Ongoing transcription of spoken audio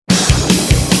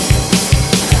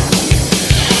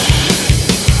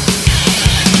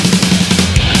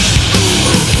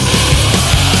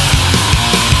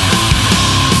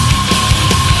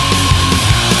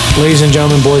Ladies and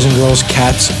gentlemen, boys and girls,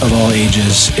 cats of all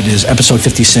ages, it is episode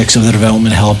 56 of the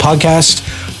Development Hell podcast.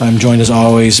 I'm joined as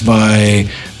always by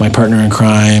my partner in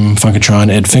crime,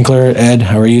 Funkatron, Ed Finkler. Ed,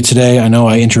 how are you today? I know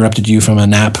I interrupted you from a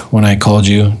nap when I called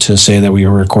you to say that we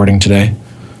were recording today.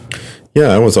 Yeah,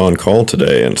 I was on call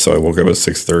today, and so I woke up at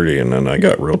 6:30, and then I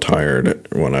got real tired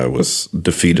when I was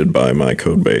defeated by my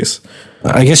code base.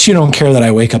 I guess you don't care that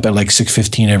I wake up at like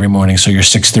 6:15 every morning, so your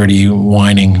 6:30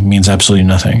 whining means absolutely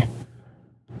nothing.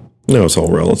 No, it's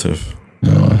all relative.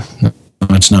 No,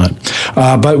 it's not.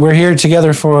 But we're here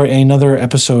together for another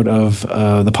episode of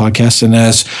the podcast. And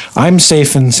as I'm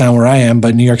safe and sound where I am,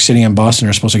 but New York City and Boston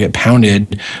are supposed to get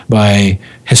pounded by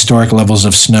historic levels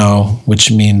of snow,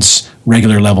 which means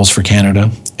regular levels for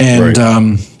Canada. And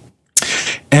right.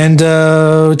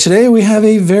 Today we have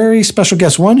a very special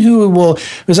guest, one who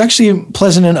was actually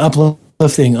pleasant and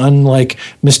uplifting, unlike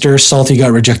Mr. Salty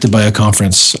got rejected by a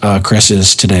conference. Chris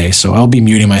is today, so I'll be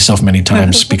muting myself many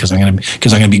times because I'm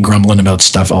gonna be grumbling about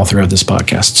stuff all throughout this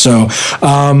podcast. So,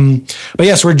 but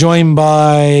yes, we're joined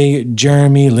by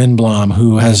Jeremy Lindblom,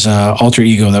 who has an alter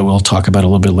ego that we'll talk about a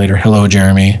little bit later. Hello,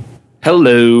 Jeremy.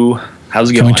 Hello.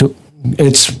 How's it going?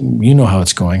 You know how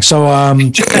it's going. So,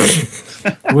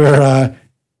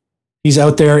 he's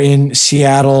out there in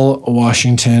Seattle,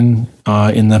 Washington,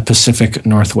 in the Pacific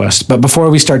Northwest. But before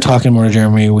we start talking more,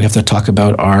 Jeremy, we have to talk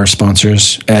about our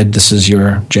sponsors. Ed, this is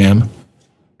your jam.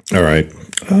 All right.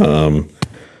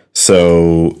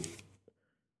 So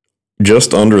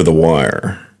just under the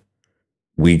wire,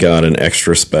 we got an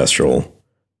extra special,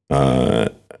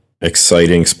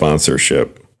 exciting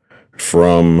sponsorship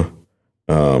from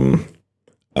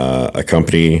a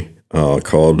company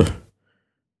called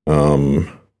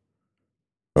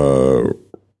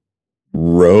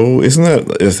Roe, isn't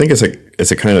that? I think it's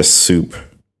a kind of soup.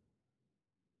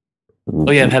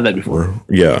 Oh yeah, I've had that before.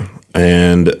 Yeah,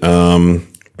 and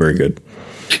very good.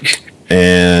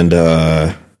 And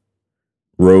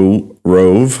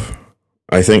Rove,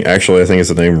 I think it's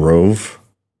the name Rove.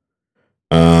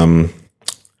 And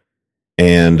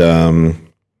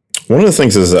one of the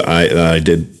things is that I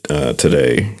did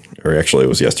today, or actually it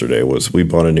was yesterday, was we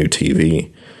bought a new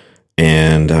TV,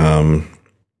 and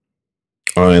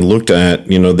I looked at,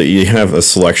 that you have a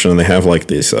selection, and they have like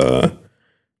these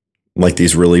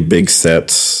really big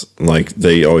sets. Like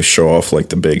they always show off like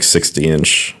the big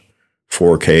 60-inch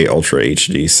 4K Ultra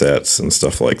HD sets and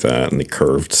stuff like that, and the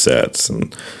curved sets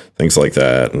and things like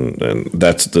that. And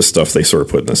that's the stuff they sort of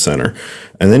put in the center.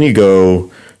 And then you go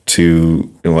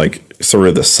to like sort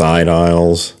of the side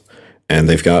aisles, and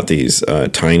they've got these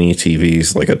tiny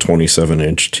TVs, like a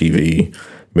 27-inch TV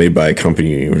made by a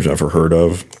company you've never heard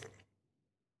of.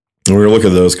 And we were looking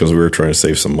at those because we were trying to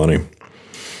save some money.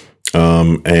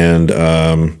 And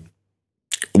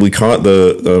we caught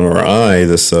our eye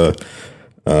this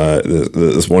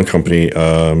one company.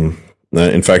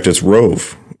 In fact, it's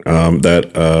Rove. And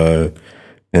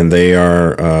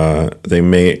they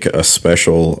make a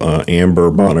special amber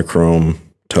monochrome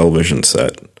television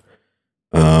set.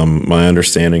 My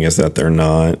understanding is that they're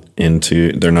not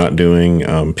doing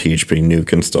PHP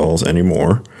nuke installs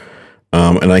anymore.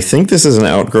 And I think this is an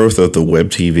outgrowth of the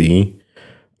Web TV,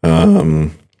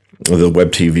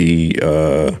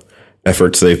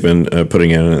 efforts they've been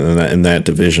putting in that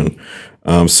division.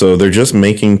 So they're just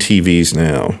making TVs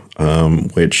now,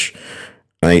 which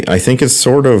I think is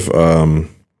sort of I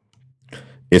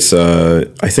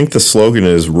think the slogan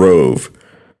is Rove,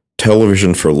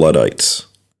 television for Luddites,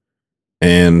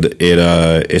 and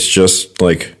it's just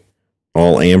like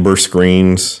all amber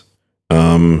screens.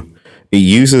 It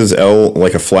uses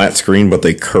like a flat screen, but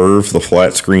they curve the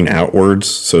flat screen outwards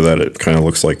so that it kind of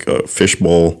looks like a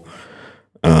fishbowl.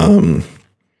 And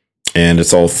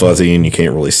it's all fuzzy and you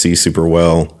can't really see super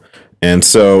well. And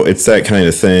so it's that kind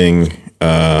of thing.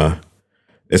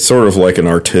 It's sort of like an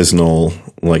artisanal,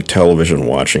 like television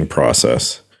watching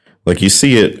process. Like you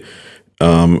see it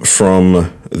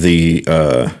from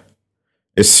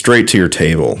it's straight to your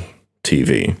table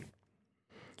TV.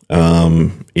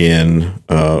 In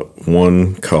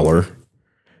one color,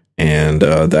 and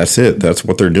that's it. That's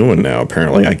what they're doing now.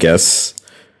 Apparently, I guess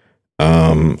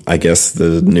the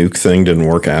nuke thing didn't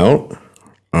work out.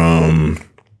 So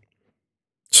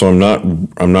I'm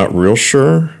not real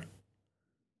sure.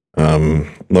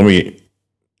 I've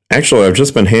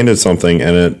just been handed something,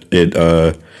 and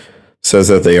it says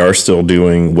that they are still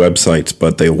doing websites,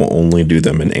 but they will only do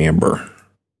them in Amber.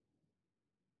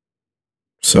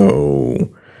 So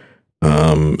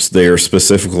they are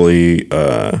specifically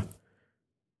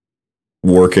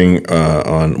working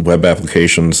on web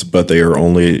applications, but they are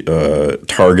only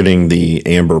targeting the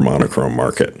Amber monochrome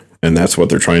market. and that's what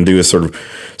they're trying to do is sort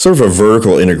of a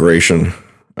vertical integration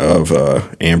of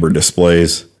Amber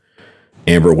displays,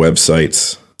 Amber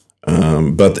websites,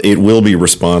 but it will be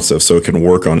responsive, so it can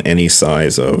work on any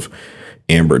size of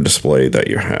Amber display that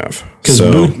you have. Because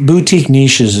boutique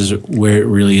niches is where it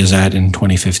really is at in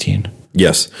 2015.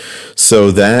 Yes.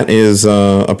 So that is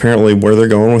apparently where they're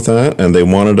going with that, and they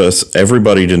wanted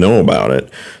everybody to know about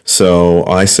it. So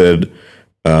I said,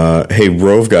 hey,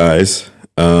 Rove guys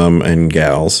and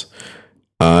gals,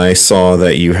 I saw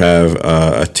that you have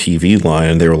a TV line,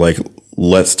 and they were like,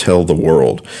 let's tell the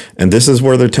world. And this is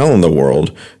where they're telling the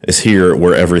world, is here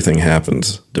where everything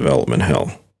happens, Development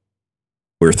Hell,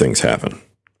 where things happen.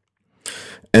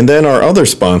 And then our other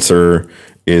sponsor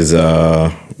is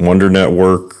Wonder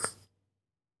Network.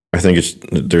 I think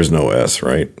there's no S,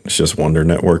 right? It's just Wonder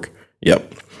Network.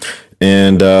 Yep.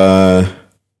 And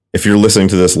if you're listening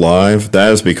to this live,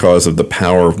 that is because of the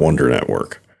power of Wonder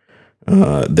Network.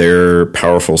 Their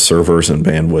powerful servers and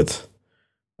bandwidth,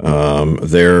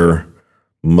 their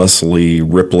muscly,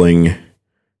 rippling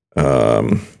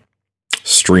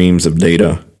streams of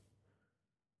data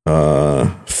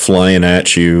flying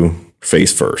at you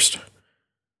face first.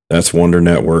 That's Wonder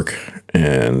Network,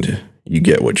 and you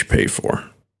get what you pay for.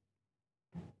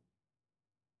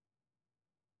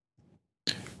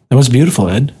 That was beautiful,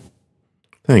 Ed.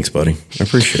 Thanks, buddy. I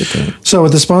appreciate that. So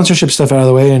with the sponsorship stuff out of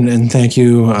the way, and thank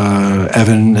you,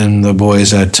 Evan and the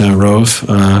boys at Rove.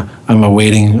 I'm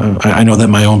awaiting. I know that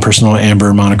my own personal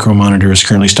Amber monochrome monitor is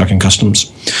currently stuck in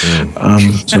customs.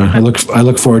 So I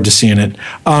look forward to seeing it.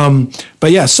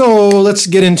 But yeah, so let's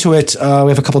get into it. We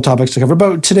have a couple topics to cover.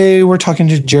 But today we're talking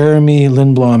to Jeremy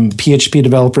Lindblom, PHP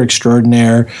developer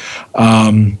extraordinaire.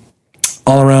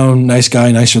 All around nice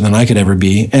guy, nicer than I could ever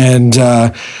be. And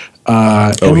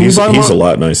he's a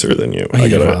lot nicer than you. I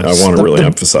want to really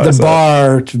emphasize that. The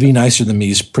bar to be nicer than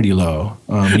me is pretty low.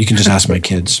 You can just ask my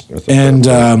kids. And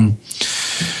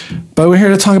but we're here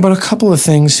to talk about a couple of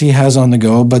things he has on the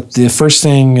go. But the first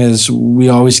thing is we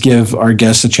always give our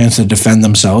guests a chance to defend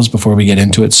themselves before we get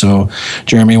into it. So,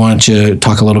 Jeremy, why don't you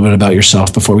talk a little bit about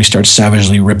yourself before we start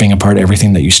savagely ripping apart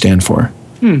everything that you stand for?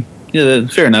 Yeah,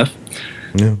 fair enough.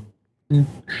 Yeah.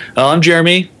 I'm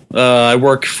Jeremy. I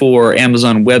work for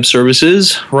Amazon Web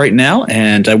Services right now,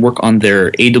 and I work on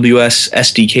their AWS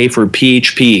SDK for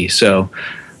PHP. So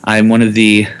I'm one of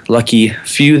the lucky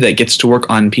few that gets to work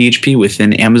on PHP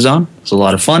within Amazon. It's a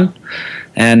lot of fun.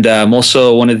 And I'm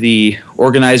also one of the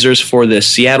organizers for the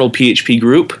Seattle PHP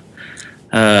group.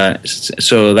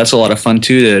 So that's a lot of fun,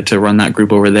 too, to run that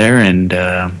group over there. And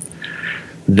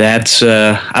that's,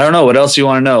 I don't know, what else do you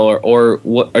want to know? Or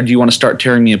do you want to start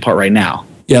tearing me apart right now?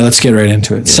 Yeah, let's get right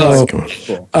into it. So,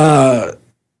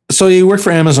 so you work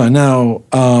for Amazon now.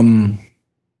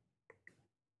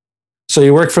 So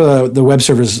you work for the web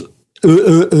service.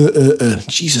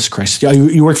 Jesus Christ! Yeah,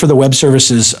 you work for the web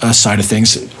services side of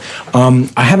things. I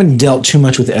haven't dealt too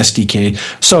much with the SDK.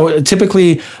 So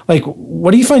typically, like,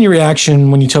 what do you find your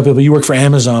reaction when you tell people you work for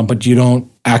Amazon, but you don't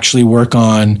actually work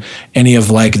on any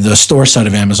of like the store side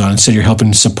of Amazon? Instead, you're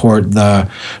helping support the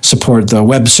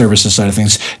web services side of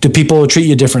things. Do people treat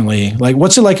you differently? Like,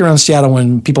 what's it like around Seattle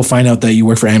when people find out that you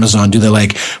work for Amazon? Do they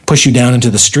like push you down into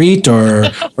the street, or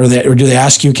do they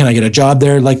ask you, "Can I get a job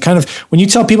there?" Like, kind of when you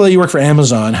tell people that you work for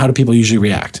Amazon, how do people usually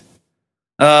react?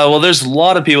 Well, there's a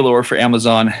lot of people that work for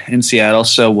Amazon in Seattle,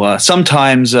 so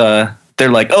sometimes they're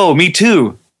like, "Oh, me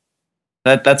too."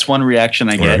 That's one reaction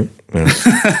I get. Right.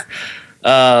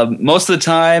 Yeah. Most of the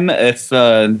time, if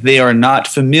they are not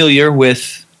familiar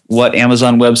with what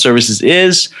Amazon Web Services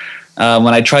is,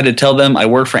 when I try to tell them I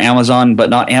work for Amazon but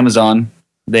not Amazon,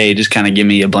 they just kind of give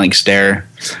me a blank stare.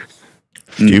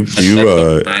 Do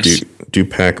you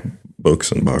pack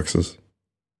books in boxes?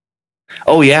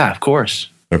 Oh yeah, of course.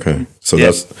 Okay, so yeah.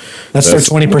 that's their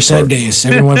 20% days.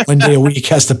 Everyone 1 day a week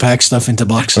has to pack stuff into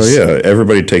boxes. Oh yeah,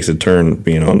 everybody takes a turn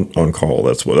being on call.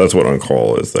 That's what on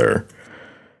call is there.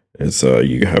 It's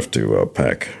you have to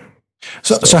pack.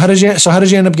 So how did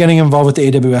you end up getting involved with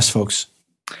the AWS folks?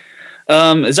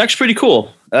 It's actually pretty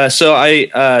cool. So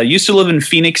I used to live in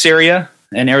Phoenix area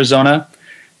in Arizona,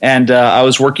 and I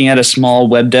was working at a small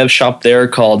web dev shop there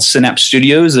called Synapse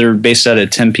Studios. They're based out of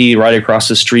Tempe, right across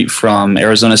the street from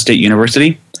Arizona State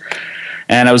University.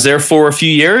 And I was there for a few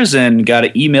years and got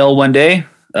an email one day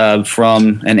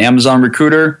from an Amazon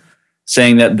recruiter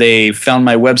saying that they found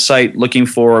my website looking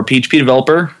for a PHP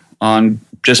developer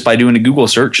just by doing a Google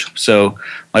search. So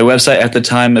my website at the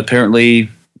time apparently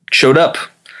showed up,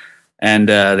 and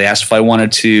they asked if I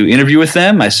wanted to interview with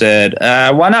them. I said,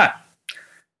 why not?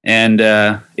 And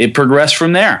it progressed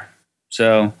from there.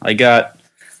 So I got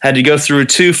had to go through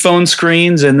 2 phone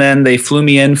screens, and then they flew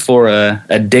me in for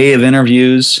a day of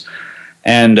interviews.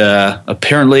 And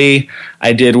apparently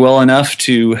I did well enough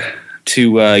to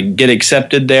get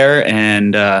accepted there.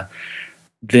 And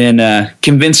then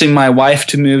convincing my wife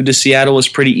to move to Seattle was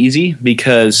pretty easy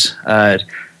because,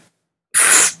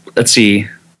 let's see,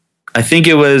 I think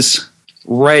it was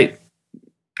right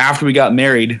after we got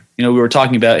married. We were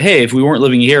talking about, hey, if we weren't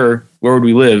living here, where would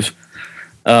we live?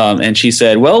 And she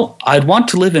said, well, I'd want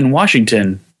to live in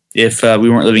Washington if we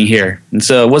weren't living here. And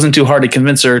so it wasn't too hard to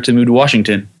convince her to move to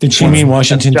Washington. Did she mean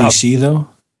Washington, D.C., though?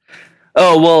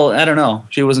 Oh, well, I don't know.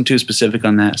 She wasn't too specific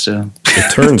on that. So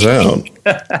it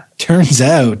turns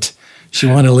out she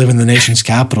wanted to live in the nation's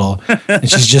capital, and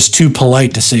she's just too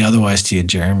polite to say otherwise to you,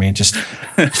 Jeremy. Just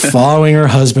following her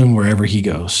husband wherever he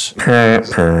goes.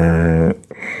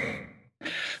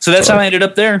 So that's how I ended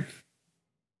up there.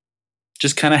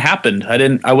 Just kind of happened.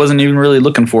 I wasn't even really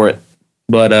looking for it,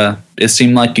 but it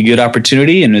seemed like a good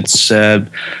opportunity, and it's been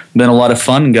a lot of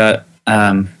fun.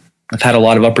 I've had a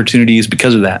lot of opportunities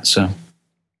because of that. So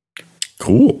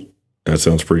cool. That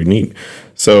sounds pretty neat.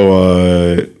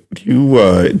 So do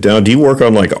you work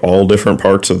on like all different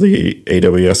parts of the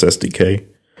AWS SDK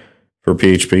for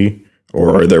PHP,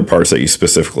 or are there parts that you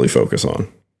specifically focus on?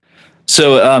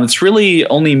 So it's really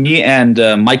only me and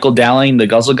Michael Dowling, the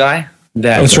Guzzle guy.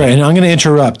 That's right. And I'm going to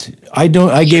interrupt. I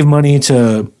gave money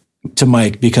to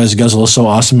Mike because Guzzle is so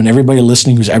awesome, and everybody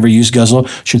listening who's ever used Guzzle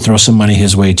should throw some money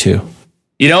his way too.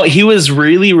 He was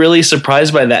really, really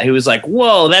surprised by that. He was like,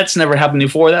 whoa, that's never happened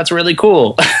before. That's really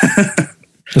cool.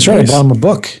 That's right. Nice. I bought him a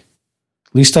book.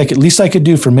 Least I could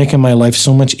do for making my life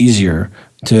so much easier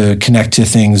to connect to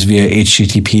things via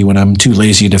HTTP when I'm too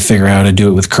lazy to figure out how to do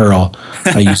it with curl.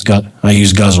 I use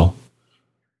Guzzle.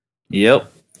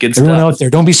 Yep. Good Everyone stuff. out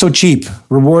there, don't be so cheap.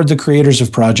 Reward the creators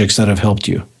of projects that have helped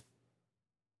you.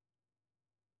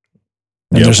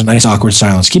 And There's a nice awkward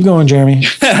silence. Keep going, Jeremy.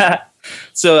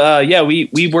 So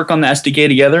we work on the SDK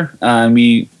together.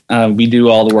 We do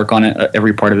all the work on it,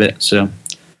 every part of it. So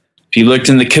if you looked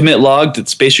in the commit log,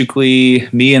 it's basically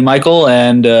me and Michael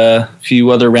and a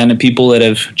few other random people that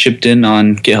have chipped in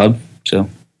on GitHub. So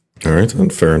all right,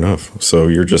 then fair enough. So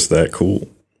you're just that cool.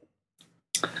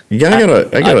 Yeah,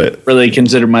 I gotta really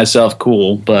consider myself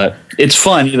cool, but it's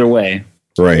fun either way.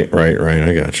 Right.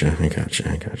 I got you.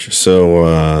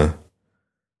 So,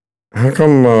 how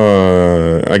come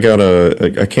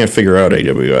I can't figure out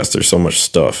AWS? There's so much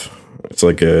stuff. It's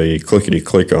like you clickety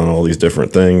click on all these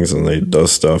different things, and it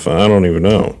does stuff. I don't even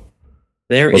know.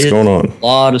 What's going on? A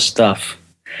lot of stuff.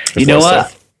 You know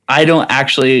what? I don't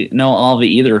actually know all of it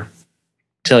either. To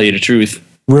tell you the truth.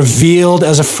 Revealed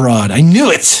as a fraud. I knew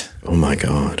it. Oh my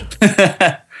God.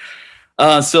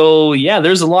 So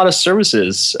there's a lot of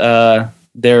services.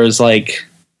 There's like,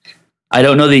 I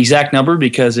don't know the exact number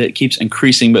because it keeps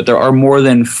increasing, but there are more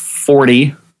than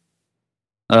 40.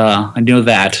 I know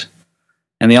that.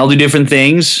 And they all do different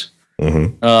things.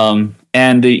 Mm-hmm.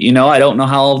 I don't know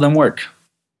how all of them work.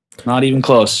 Not even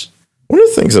close. One of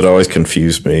the things that always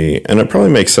confused me, and it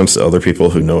probably makes sense to other people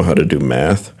who know how to do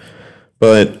math,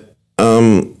 but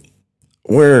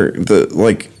where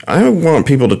I want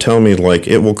people to tell me like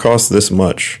it will cost this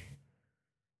much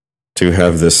to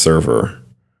have this server,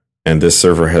 and this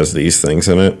server has these things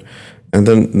in it, and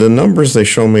then the numbers they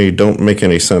show me don't make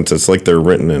any sense. It's like they're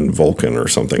written in Vulkan or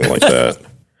something like that.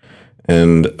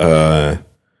 And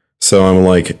so I'm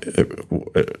like,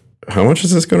 how much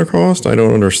is this going to cost? I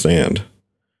don't understand.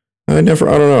 I don't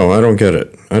know. I don't get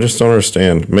it. I just don't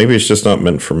understand. Maybe it's just not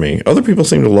meant for me. Other people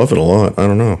seem to love it a lot. I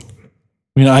don't know.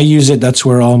 I use it. That's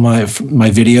where all my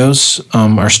videos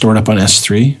are stored up on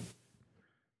S3.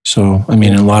 So, a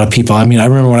lot of people, I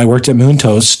remember when I worked at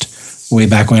Moontoast way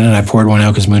back when, and I poured one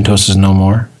out because Moontoast is no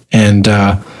more. And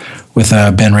with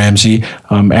Ben Ramsey,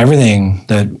 everything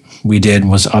that we did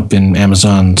was up in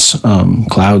Amazon's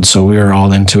cloud. So we were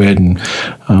all into it. And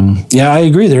I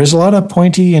agree. There's a lot of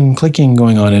pointy and clicking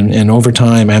going on. And over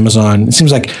time, Amazon, it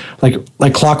seems like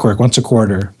clockwork, once a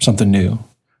quarter, something new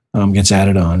gets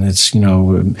added on. It's, they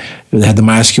had the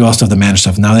MySQL stuff, the managed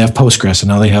stuff. Now they have Postgres, and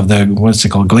now they have what's it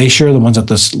called? Glacier, the ones at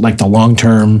the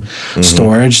long-term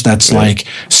storage. That's like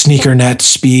SneakerNet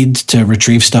speed to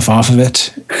retrieve stuff off of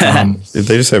it.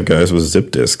 They just have guys with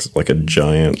zip disks, like a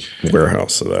giant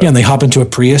warehouse of that. Yeah, and they hop into a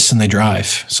Prius and they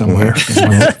drive somewhere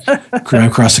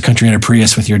across the country in a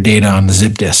Prius with your data on the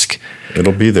zip disk.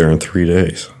 It'll be there in 3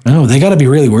 days. Oh, they got to be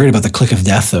really worried about the click of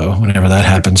death, though, whenever that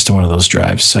happens to one of those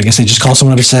drives. So I guess they just call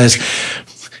someone up and says,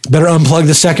 better unplug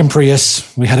the second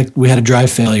Prius. We had a drive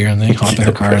failure, and they hop in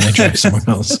the car and they drive somewhere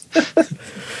else.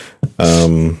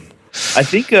 I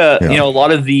think, a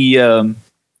lot of the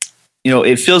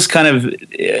it feels kind of,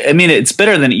 I mean, it's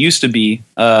better than it used to be.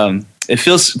 It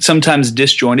feels sometimes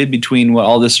disjointed between what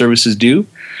all the services do.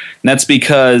 And that's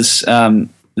because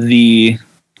the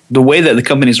way that the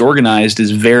company is organized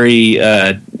is very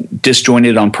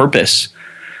disjointed on purpose.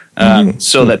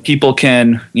 So that people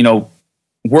can,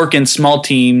 work in small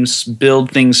teams,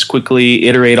 build things quickly,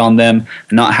 iterate on them,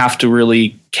 and not have to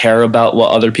really care about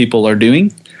what other people are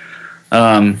doing.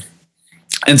 And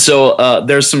so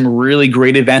there's some really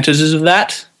great advantages of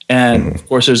that. And of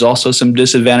course, there's also some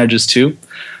disadvantages too.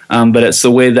 But it's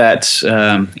the way that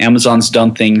Amazon's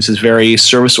done things is very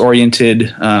service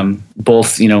oriented,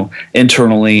 both,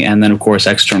 internally and then of course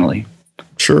externally.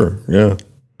 Sure. Yeah.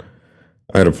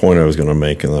 I had a point I was going to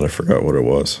make and then I forgot what it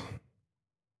was.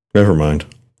 Never mind.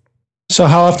 So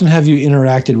how often have you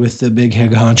interacted with the big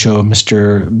head honcho,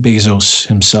 Mr. Bezos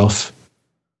himself?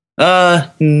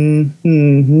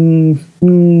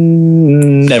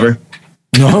 Never.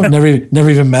 No, never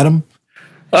even met him?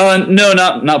 No,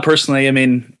 not personally. I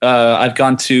mean, I've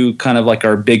gone to kind of like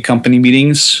our big company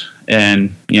meetings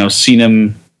and, seen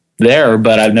him there,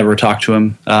 but I've never talked to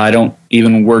him. I don't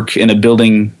even work in a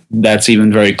building that's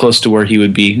even very close to where he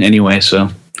would be anyway. So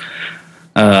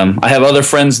I have other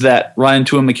friends that run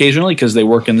into him occasionally because they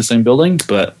work in the same building,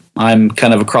 but I'm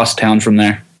kind of across town from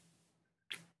there.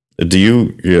 Do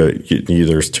you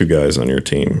there's two guys on your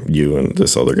team, you and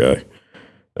this other guy,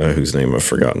 whose name I've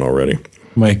forgotten already.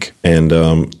 Mike. And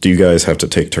do you guys have to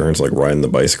take turns like riding the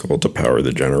bicycle to power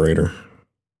the generator?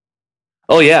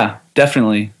 Oh yeah,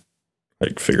 definitely. I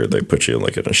figured they put you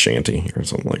like in a shanty or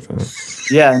something like that.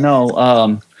 Yeah,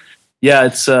 no. Yeah,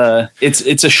 it's a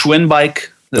Schwinn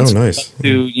bike. That's nice.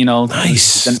 To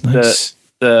Nice.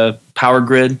 The power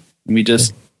grid. We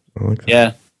just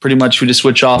like pretty much we just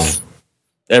switch off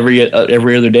every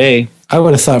other day. I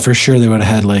would have thought for sure they would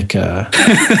have had like a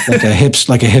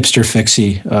hipster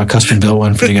fixie custom built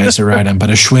one for you guys to ride on. But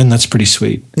a Schwinn, that's pretty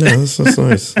sweet. Yeah, that's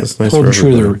nice. That's nice.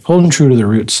 Holding true to the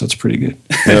roots. That's pretty good.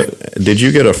 Did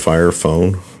you get a Fire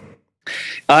phone?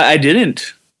 I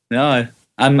didn't. No,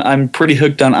 I'm pretty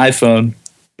hooked on iPhone.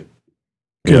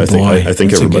 Yeah, I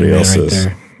think everybody else is.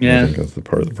 There. Yeah, I think that's the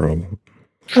part of the problem.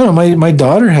 Oh, my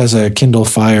daughter has a Kindle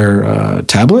Fire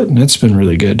tablet, and it's been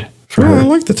really good for her. I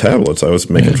like the tablets. I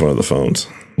was making fun of the phones.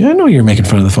 Yeah, I know you're making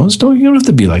fun of the phones. You don't have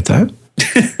to be like that.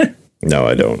 No,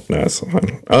 I don't. No, it's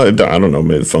fine. I don't know.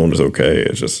 Maybe the phone is okay.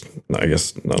 It's just, I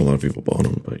guess not a lot of people bought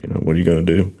them. But what are you going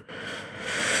to do?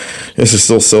 Yes, they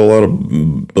still sell a lot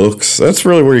of books. That's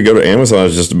really where you go to Amazon.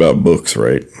 Is just about books,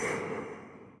 right?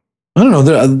 I don't know.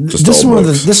 This is one of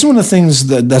the things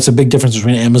that's a big difference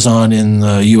between Amazon in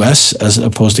the U.S. as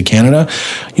opposed to Canada.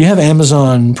 You have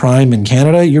Amazon Prime in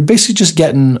Canada. You're basically just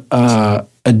getting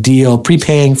a deal,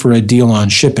 prepaying for a deal on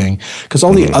shipping, because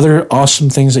all the other awesome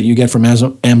things that you get from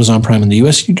Amazon Prime in the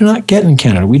U.S. you do not get in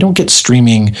Canada. We don't get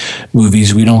streaming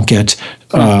movies. We don't get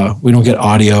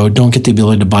audio. Don't get the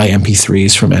ability to buy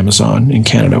MP3s from Amazon in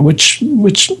Canada, which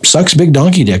sucks big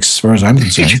donkey dicks as far as I'm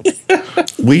concerned.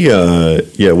 We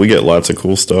get lots of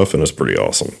cool stuff, and it's pretty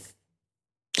awesome.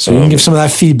 So you can give some of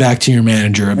that feedback to your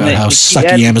manager about how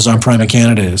sucky Amazon Prime in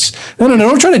Canada is. No,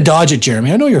 don't try to dodge it,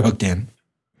 Jeremy. I know you're hooked in.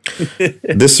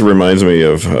 This reminds me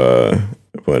of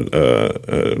when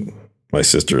my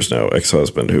sister's now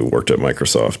ex-husband, who worked at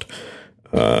Microsoft,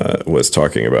 was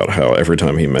talking about how every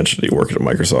time he mentioned he worked at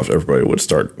Microsoft, everybody would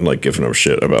start like giving him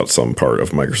shit about some part of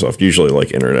Microsoft, usually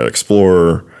like Internet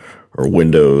Explorer or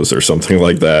Windows or something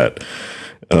like that.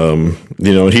 He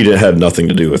had nothing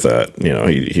to do with that.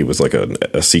 He was like a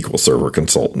SQL Server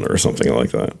consultant or something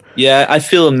like that. Yeah, I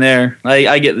feel him there.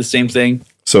 I get the same thing.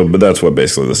 So, but that's what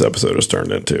basically this episode has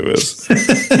turned into is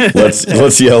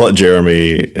let's yell at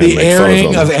Jeremy. And the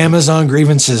airing of Amazon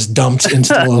grievances dumped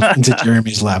into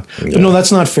Jeremy's lap. Yeah. But no,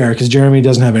 that's not fair because Jeremy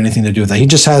doesn't have anything to do with that.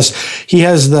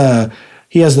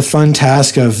 He has the fun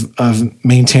task of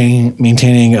maintaining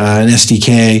an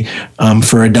SDK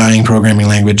for a dying programming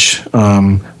language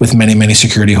with many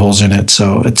security holes in it.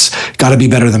 So it's got to be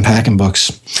better than packing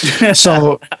books.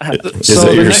 So is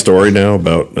that your story now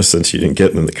about since you didn't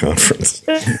get in the conference?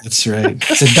 That's right.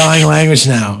 It's a dying language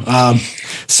now.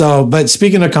 But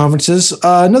speaking of conferences,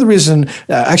 another reason,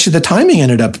 actually, the timing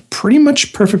ended up pretty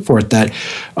much perfect for it. That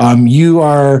you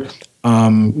are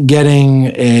getting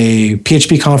a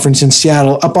PHP conference in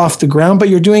Seattle up off the ground, but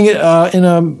you're doing it in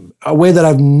a way that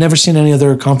I've never seen any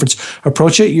other conference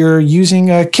approach it. You're using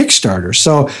a Kickstarter.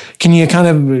 So can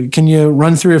you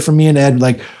run through it for me and Ed,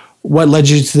 like what led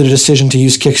you to the decision to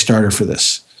use Kickstarter for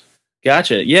this?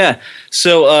 Gotcha. Yeah.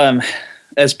 So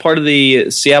as part of the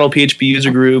Seattle PHP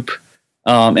user group,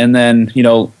 and then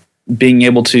being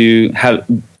able to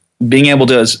being able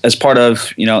to, as part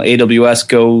of AWS,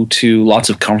 go to lots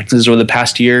of conferences over the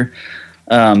past year.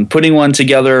 Putting one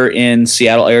together in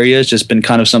Seattle area has just been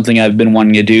kind of something I've been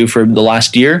wanting to do for the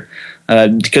last year,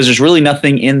 because there's really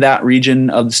nothing in that region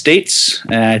of the States.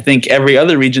 And I think every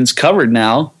other region's covered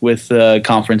now with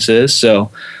conferences.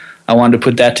 So I wanted to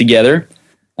put that together.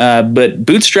 But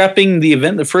bootstrapping the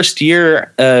event the first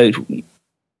year, it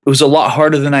was a lot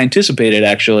harder than I anticipated,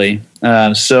 actually.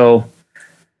 So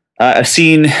I've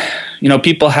seen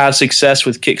people have success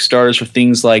with Kickstarters for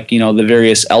things like, the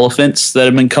various elephants that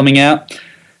have been coming out.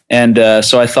 And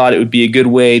so I thought it would be a good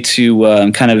way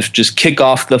to kind of just kick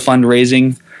off the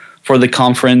fundraising for the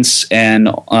conference and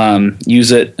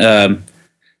use it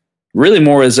really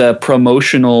more as a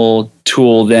promotional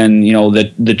tool than,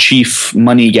 the chief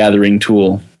money gathering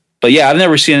tool. But yeah, I've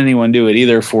never seen anyone do it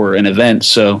either for an event.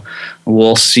 So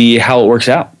we'll see how it works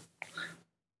out.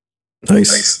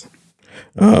 Nice.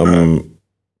 Well,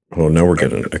 now we're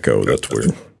getting an echo. That's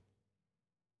weird.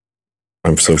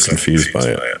 I'm so confused by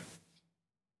it.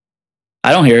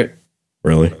 I don't hear it.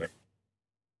 Really?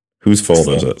 Whose fault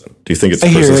is it? Do you think it's I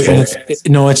hear Chris's fault? it.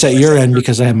 No, it's at your end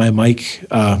because I had my mic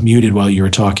muted while you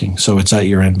were talking. So it's at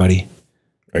your end, buddy.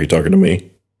 Are you talking to me?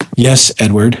 Yes,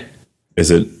 Edward. Is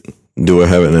it? Do I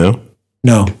have it now?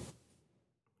 No.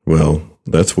 Well,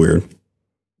 that's weird.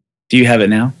 Do you have it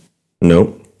now?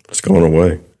 Nope. It's going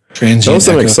away. Transient That was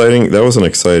an echo. exciting. That was an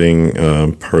exciting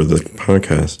part of the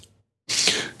podcast.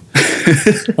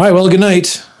 All right. Well, good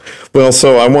night. Well,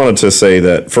 so I wanted to say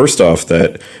that first off,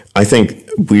 that I think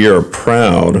we are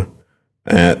proud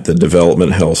at the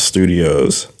Development Health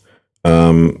Studios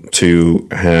to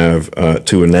have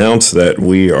to announce that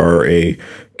we are a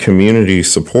community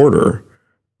supporter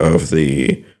of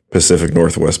the Pacific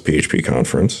Northwest PHP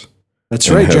Conference. That's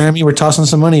right, Jeremy. We're tossing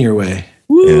some money your way.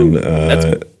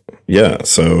 And yeah,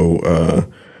 so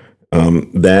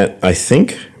that I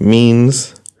think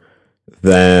means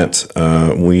that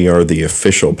we are the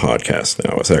official podcast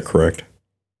now. Is that correct?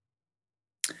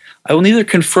 I will neither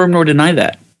confirm nor deny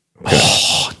that.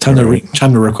 Time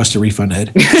to request a refund,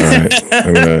 Ed.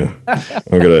 All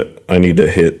right, I need to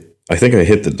hit. I think I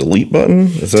hit the delete button.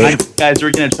 Is that Guys,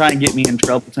 we're going to try and get me in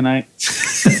trouble tonight.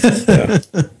 yeah.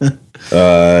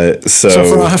 So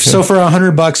for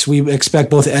 $100, we expect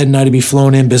both Ed and I to be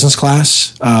flown in business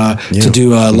class to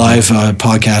do a live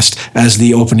podcast as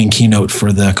the opening keynote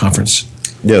for the conference.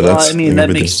 Yeah, that's. that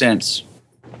makes sense.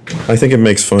 I think it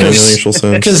makes financial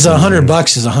sense because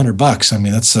 $100 is $100. I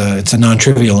mean, it's a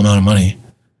non-trivial amount of money.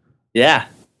 Yeah,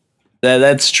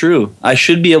 that's true. I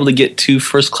should be able to get 2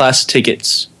 first-class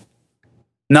tickets.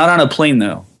 Not on a plane,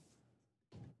 though.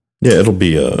 Yeah, it'll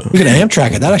be. We could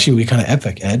Amtrak it. That'd actually be kind of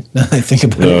epic, Ed. I think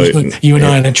about it. You and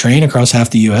I on a train across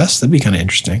half the U.S. That'd be kind of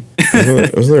interesting.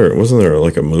 Wasn't there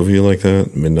like a movie like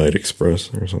that, Midnight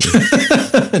Express or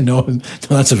something? No,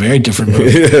 that's a very different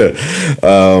movie.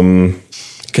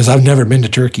 Because I've never been to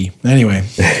Turkey. Anyway.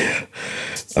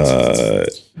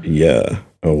 Yeah.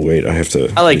 Oh wait, I have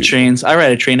to. I like trains. I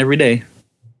ride a train every day.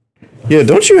 Yeah,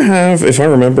 don't you have, if I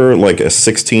remember, like a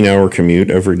 16-hour commute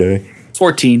every day?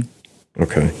 14.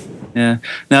 Okay. Yeah.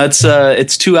 No,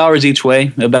 it's 2 hours each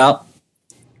way. About.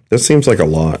 That seems like a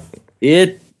lot.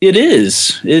 It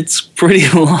is. It's pretty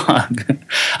long.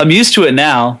 I'm used to it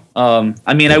now.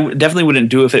 I mean, I definitely wouldn't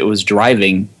do it if it was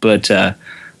driving, but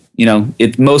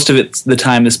most of it's the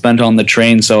time is spent on the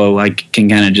train, so I can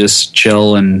kind of just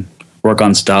chill and work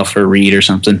on stuff or read or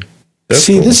something. That's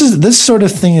See, cool. this sort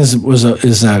of thing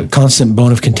is a constant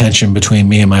bone of contention between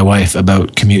me and my wife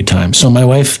about commute time. So my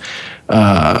wife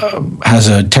has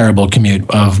a terrible commute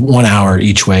of 1 hour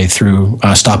each way through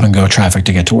stop and go traffic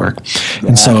to get to work,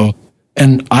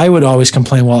 and I would always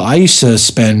complain. Well, I used to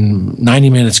spend 90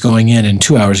 minutes going in and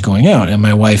 2 hours going out, and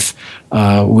my wife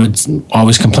would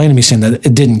always complain to me saying that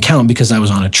it didn't count because I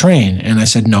was on a train. And I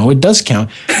said, no, it does count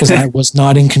because I was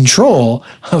not in control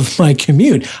of my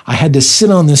commute. I had to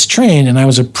sit on this train, and I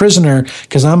was a prisoner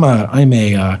because I'm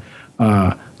a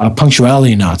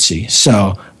punctuality Nazi.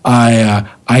 So I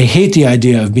hate the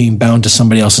idea of being bound to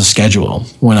somebody else's schedule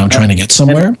when I'm trying to get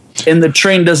somewhere. And the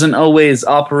train doesn't always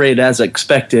operate as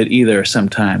expected either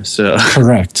sometimes. So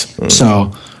correct.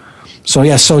 So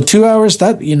 2 hours,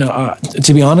 that,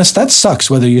 to be honest, that sucks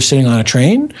whether you're sitting on a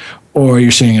train or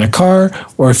you're sitting in a car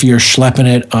or if you're schlepping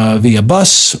it via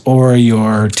bus or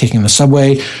you're taking the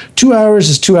subway. 2 hours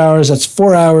is 2 hours. That's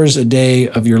 4 hours a day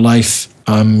of your life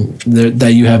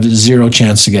that you have zero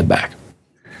chance to get back.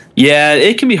 Yeah,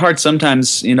 it can be hard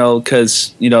sometimes,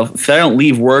 because, if I don't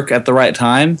leave work at the right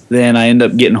time, then I end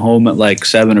up getting home at like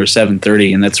 7 or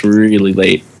 7:30, and that's really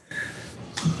late.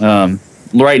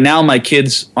 Right now, my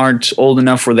kids aren't old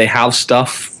enough where they have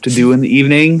stuff to do in the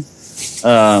evening.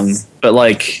 But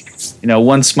like,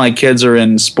 once my kids are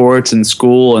in sports and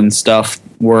school and stuff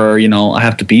where, I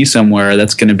have to be somewhere,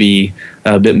 that's going to be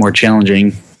a bit more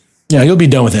challenging. Yeah, you'll be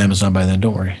done with Amazon by then.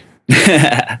 Don't worry.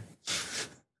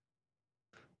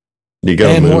 You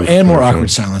got more awkward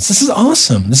silence. This is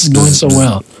awesome. This is going so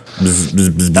well.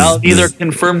 I'll neither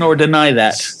confirm nor deny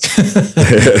that.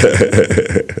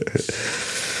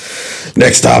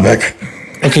 Next topic.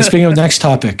 Okay, speaking of next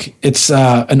topic, it's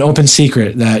an open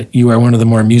secret that you are one of the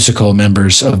more musical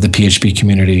members of the PHP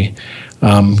community.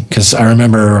 Because I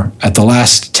remember at the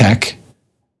last tech,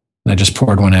 I just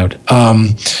poured one out,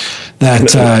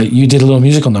 that you did a little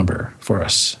musical number for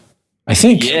us. I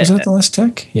think. Yeah. Was it the last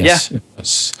tech? Yes, Yeah. it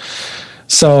was.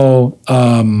 So,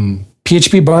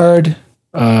 PHP Bard,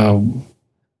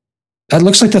 that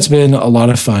looks like that's been a lot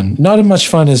of fun. Not as much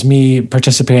fun as me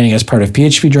participating as part of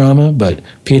PHP Drama, but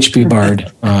PHP Bard,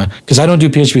 because I don't do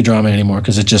PHP Drama anymore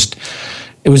because it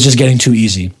was just getting too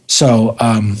easy. So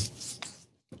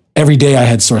every day I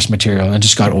had source material and it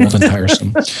just got old and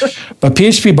tiresome. But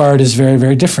PHP Bard is very,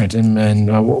 very different.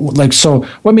 And so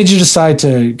what made you decide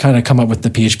to kind of come up with the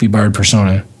PHP Bard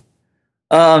persona?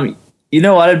 I've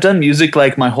done music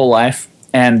like my whole life.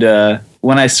 And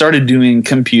when I started doing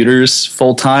computers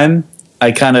full time,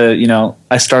 I kind of,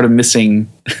 I started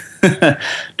missing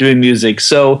doing music.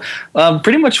 So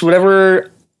pretty much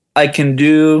whatever I can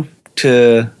do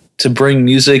to bring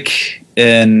music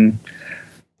and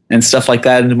stuff like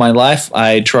that into my life,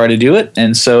 I try to do it.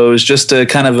 And so it was just a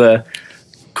kind of a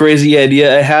crazy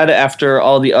idea I had after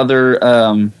all the other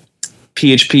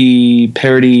PHP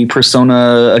parody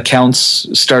persona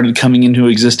accounts started coming into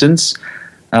existence.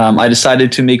 I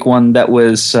decided to make one that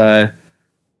was a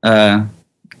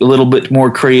little bit more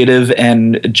creative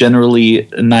and generally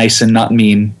nice and not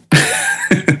mean.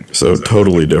 So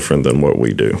totally different than what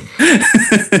we do.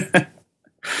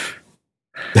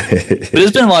 But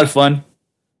it's been a lot of fun.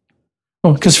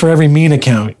 Well, because for every mean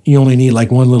account, you only need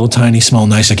like one little tiny small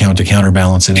nice account to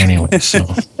counterbalance it anyway. So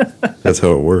that's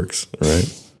how it works, right?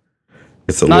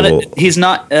 It's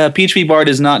PHP Bard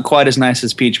is not quite as nice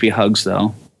as PHP Hugs,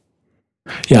 though.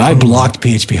 Yeah, I blocked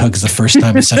PHP Hugs the first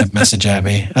time it sent a message at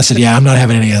me. I said, yeah, I'm not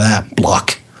having any of that.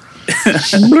 Block.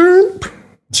 That's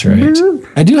right.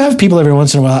 I do have people every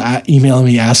once in a while emailing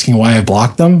me asking why I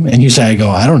blocked them. And usually I go,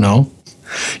 I don't know.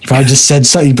 You probably just said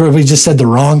the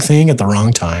wrong thing at the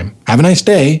wrong time. Have a nice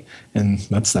day. And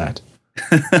that's that.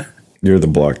 You're the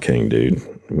block king, dude.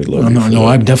 We love you. No,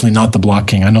 I'm definitely not the block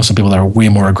king. I know some people that are way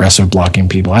more aggressive blocking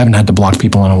people. I haven't had to block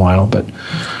people in a while, but...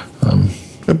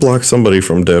 I blocked somebody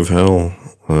from Dev Hell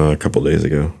a couple days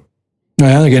ago. Oh,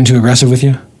 yeah, they're getting too aggressive with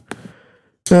you?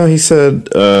 No, he said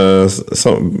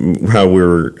how we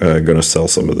were going to sell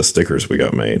some of the stickers we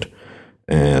got made.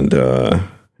 And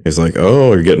he's like,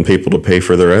 oh, you're getting people to pay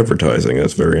for their advertising.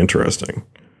 That's very interesting.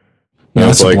 Yeah,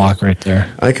 that's a block right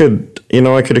there. I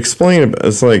could explain it.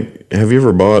 It's like, have you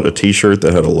ever bought a T-shirt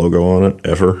that had a logo on it,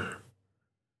 ever?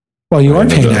 Well, you are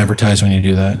paying to advertise when you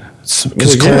do that.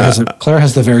 Because Claire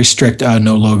has the very strict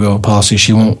no logo policy.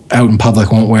 She won't out in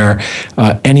public won't wear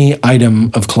any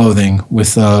item of clothing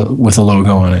with a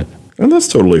logo on it. And that's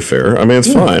totally fair. I mean,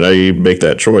 it's fine. I make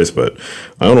that choice, but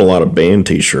I own a lot of band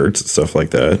T-shirts and stuff like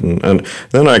that. And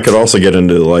then I could also get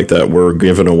into like that. We're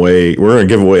going to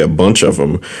give away a bunch of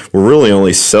them. We're really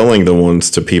only selling the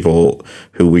ones to people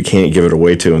who we can't give it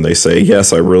away to, and they say,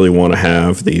 yes, I really want to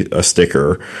have a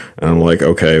sticker. And I'm like,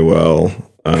 okay, well,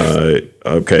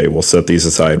 we'll set these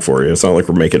aside for you. It's not like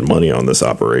we're making money on this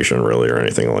operation really or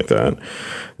anything like that.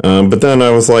 But then I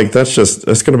was like, that's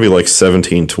going to be like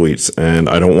 17 tweets and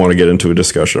I don't want to get into a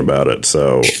discussion about it.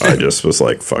 So I just was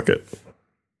like, fuck it.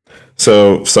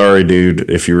 So sorry,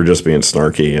 dude, if you were just being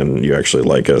snarky and you actually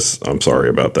like us, I'm sorry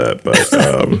about that. But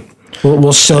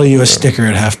we'll sell you a sticker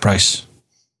at half price.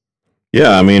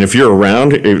 Yeah. I mean, if you're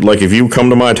around, if you come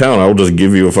to my town, I will just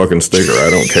give you a fucking sticker. I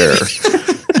don't care.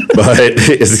 But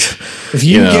if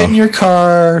you get in your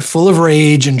car full of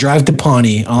rage and drive to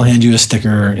Pawnee, I'll hand you a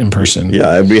sticker in person. Yeah,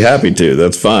 I'd be happy to.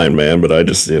 That's fine, man. But I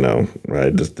just did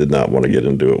not want to get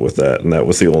into it with that. And that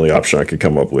was the only option I could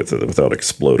come up with without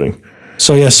exploding.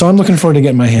 So I'm looking forward to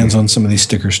getting my hands on some of these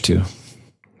stickers too.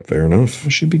 Fair enough.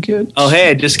 It should be good. Oh, hey,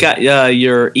 I just got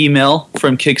your email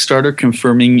from Kickstarter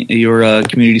confirming your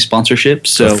community sponsorship.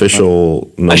 So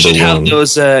official number one. I should have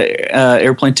those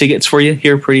airplane tickets for you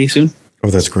here pretty soon. Oh,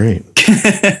 that's great.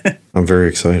 I'm very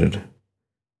excited.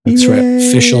 That's right.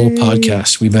 Official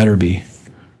podcast. We better be.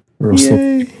 Or else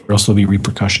there'll be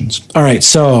repercussions. All right.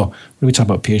 So when we talk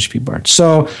about PHP Bard.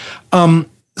 So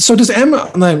does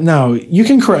now you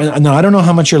can correct. Now I don't know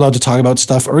how much you're allowed to talk about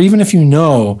stuff, or even if you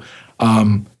know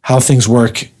how things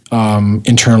work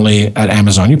internally at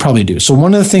Amazon? You probably do. So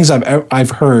one of the things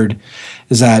I've heard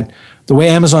is that the way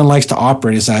Amazon likes to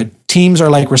operate is that teams are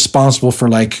like responsible for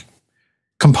like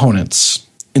components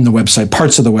in the website,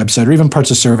 parts of the website, or even parts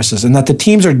of services, and that the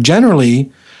teams are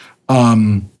generally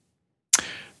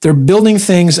they're building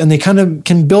things and they kind of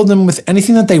can build them with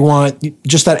anything that they want,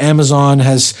 just that Amazon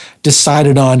has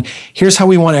decided on, here's how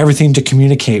we want everything to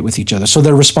communicate with each other. So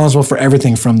they're responsible for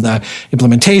everything from the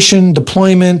implementation,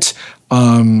 deployment,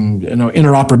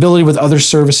 interoperability with other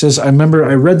services. I remember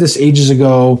I read this ages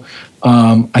ago,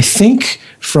 I think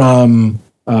from,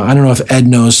 I don't know if Ed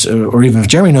knows or even if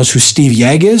Jeremy knows who Steve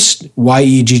Yegge is,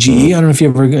 Y-E-G-G-E. I don't know if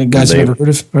you guys have ever heard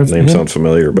of Name him. sounds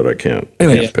familiar, but I can't.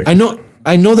 Anyway,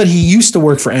 I know that he used to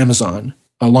work for Amazon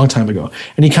a long time ago,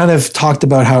 and he kind of talked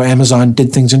about how Amazon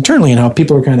did things internally and how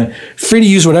people are kind of free to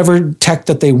use whatever tech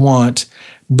that they want,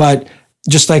 but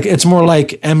just like it's more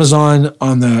like Amazon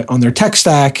on their tech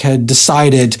stack had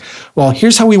decided, well,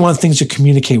 here's how we want things to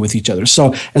communicate with each other.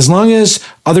 So as long as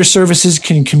other services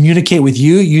can communicate with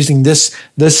you using this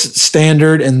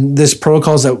standard and this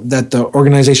protocols that the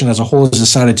organization as a whole has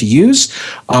decided to use,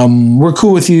 we're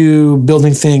cool with you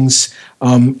building things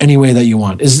any way that you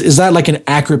want. Is that like an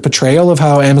accurate portrayal of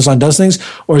how Amazon does things,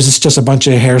 or is this just a bunch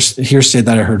of hearsay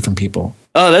that I heard from people?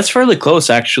 Oh, that's fairly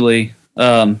close, actually.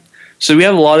 So we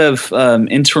have a lot of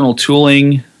internal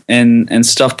tooling and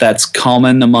stuff that's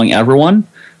common among everyone.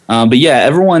 But yeah,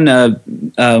 everyone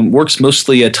works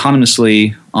mostly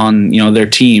autonomously on their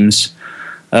teams.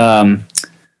 I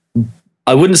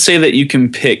wouldn't say that you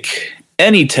can pick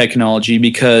any technology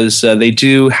because they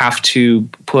do have to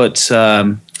put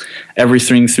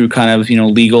everything through kind of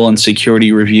legal and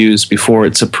security reviews before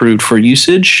it's approved for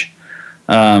usage.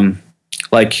 We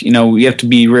have to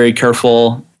be very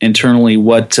careful internally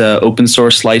what open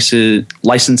source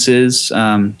licenses,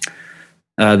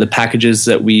 the packages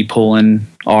that we pull in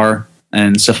are,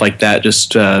 and stuff like that,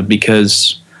 just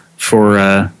because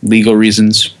for legal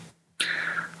reasons.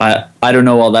 I don't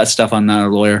know all that stuff. I'm not a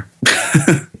lawyer.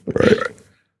 Right.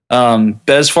 But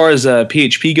as far as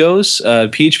PHP goes,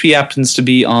 PHP happens to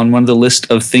be on one of the list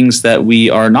of things that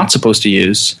we are not supposed to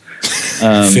use.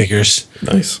 Figures.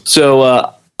 Nice.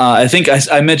 So I think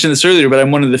I mentioned this earlier, but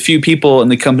I'm one of the few people in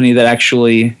the company that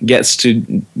actually gets to,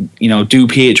 do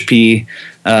PHP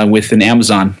within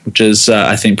Amazon, which is,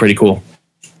 I think, pretty cool.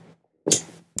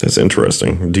 That's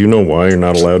interesting. Do you know why you're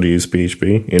not allowed to use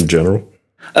PHP in general?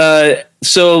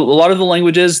 So a lot of the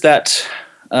languages that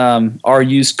are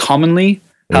used commonly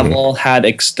have all had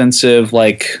extensive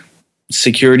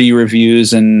security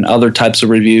reviews and other types of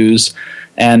reviews,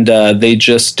 and they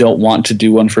just don't want to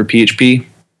do one for PHP.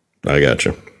 I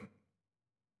gotcha.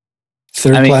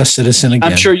 Third-class citizen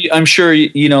again. I'm sure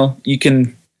you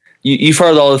can. You've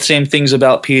heard all the same things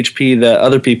about PHP that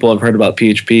other people have heard about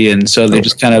PHP, and so they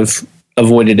just kind of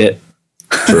avoided it.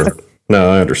 Sure.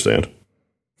 No, I understand.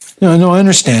 No, I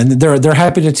understand. They're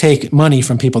happy to take money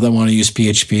from people that want to use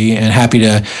PHP and happy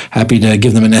to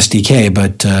give them an SDK,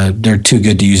 but they're too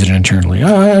good to use it internally.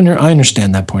 I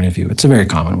understand that point of view. It's a very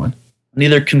common one.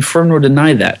 Neither confirm nor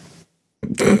deny that.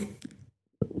 I'm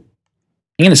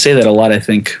going to say that a lot, I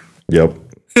think. Yep.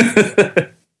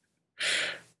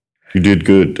 You did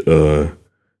good.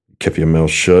 Kept your mouth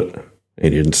shut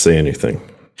and you didn't say anything.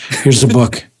 Here's the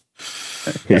book.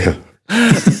 Yeah.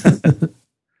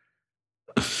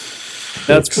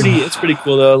 It's pretty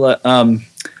cool though.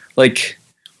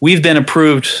 We've been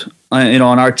approved,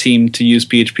 on our team to use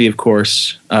PHP, of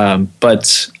course.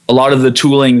 But a lot of the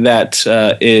tooling that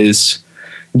is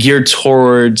geared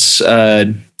towards,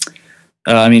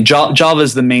 Java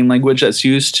is the main language that's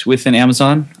used within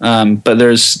Amazon. But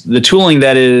there's the tooling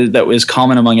that is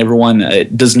common among everyone.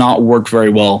 It does not work very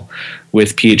well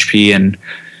with PHP, and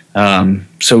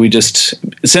so we just,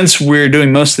 since we're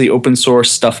doing most of the open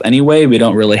source stuff anyway, we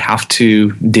don't really have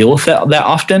to deal with that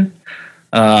often.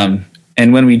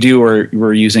 And when we do,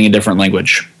 we're using a different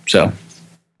language. So,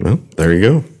 well, there you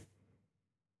go.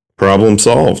 Problem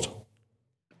solved.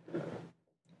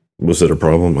 Was it a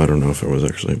problem? I don't know if it was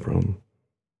actually a problem.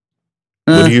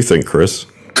 What do you think, Chris?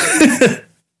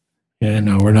 Yeah,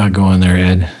 no, we're not going there,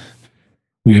 Ed.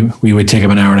 We would take up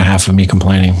an hour and a half of me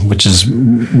complaining, which is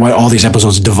what all these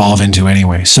episodes devolve into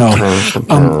anyway. So,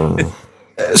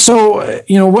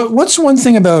 what's one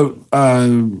thing about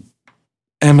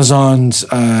Amazon's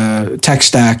tech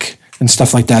stack and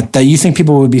stuff like that you think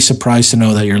people would be surprised to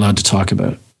know that you're allowed to talk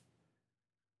about?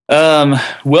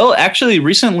 Well, actually,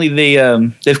 recently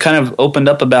they've kind of opened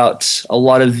up about a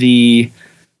lot of the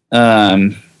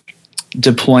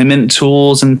deployment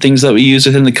tools and things that we use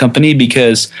within the company,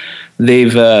 because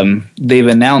they've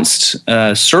announced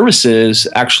services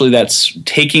actually that's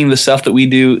taking the stuff that we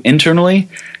do internally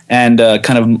and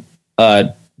kind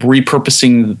of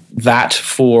repurposing that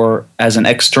for as an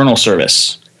external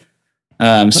service.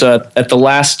 So at the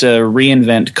last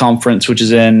reInvent conference, which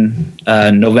is in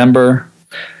November,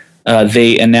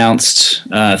 they announced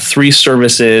three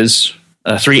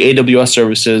AWS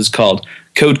services called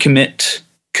Code Commit,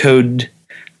 Code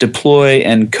Deploy,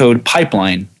 and Code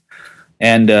Pipeline.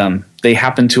 And they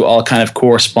happen to all kind of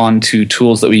correspond to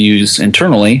tools that we use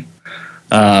internally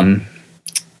to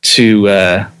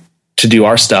do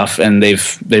our stuff. And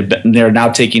they're now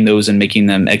taking those and making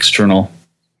them external.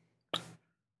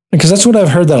 Because that's what I've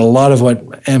heard, that a lot of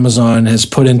what Amazon has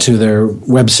put into their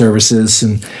web services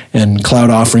and cloud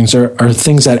offerings are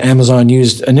things that Amazon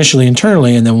used initially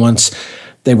internally, and then once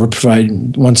they were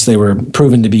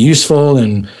proven to be useful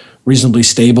and reasonably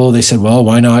stable, they said, well,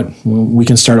 why not? We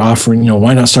can start offering,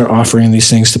 why not start offering these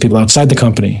things to people outside the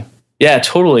company? Yeah,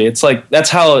 totally. It's like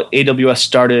that's how AWS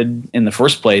started in the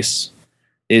first place.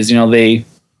 Is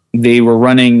they were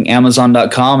running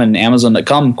Amazon.com, and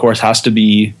Amazon.com, of course, has to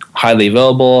be highly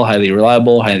available, highly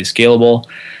reliable, highly scalable.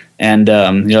 And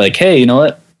you're like, hey, you know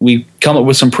what? We come up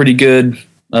with some pretty good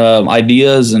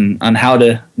ideas on how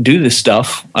to do this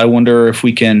stuff. I wonder if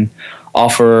we can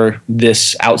offer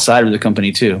this outside of the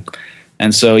company too.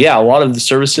 And so, yeah, a lot of the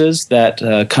services that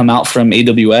come out from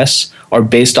AWS are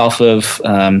based off of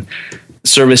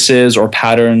services or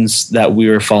patterns that we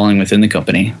were following within the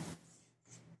company.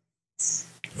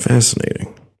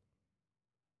 Fascinating.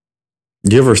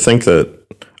 Do you ever think that,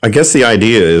 I guess the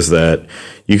idea is that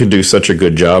you can do such a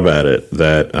good job at it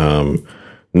that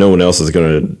no one else is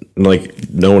going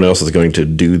to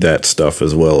do that stuff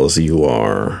as well as you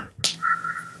are.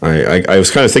 I was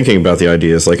kind of thinking about the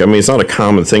idea. It's like, I mean, it's not a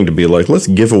common thing to be like, let's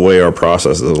give away our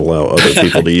processes and allow other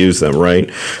people to use them,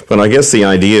 right? But I guess the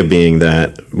idea being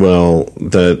that, well,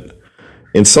 that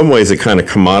in some ways it kind of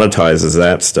commoditizes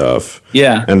that stuff.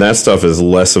 Yeah. And that stuff is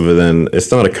less of it's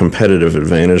not a competitive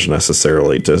advantage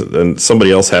necessarily and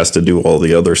somebody else has to do all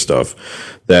the other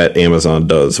stuff that Amazon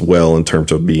does well in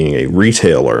terms of being a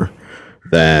retailer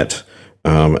that,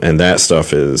 and that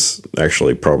stuff is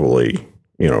actually probably,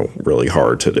 really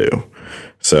hard to do.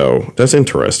 So that's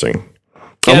interesting.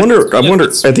 Yeah, I wonder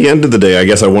at the end of the day, I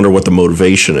guess I wonder what the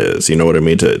motivation is, you know what I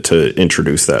mean, to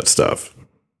introduce that stuff.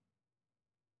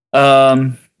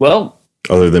 Well,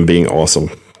 other than being awesome.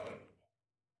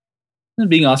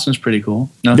 Being awesome is pretty cool.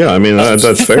 No? Yeah, I mean,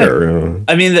 that's fair.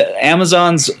 I mean,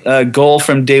 Amazon's goal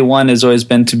from day one has always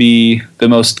been to be the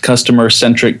most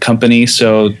customer-centric company.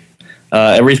 So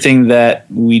everything that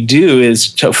we do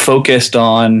is focused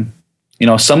on,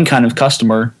 some kind of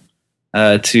customer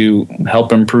to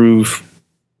help improve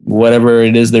whatever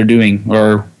it is they're doing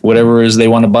or whatever it is they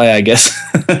want to buy, I guess.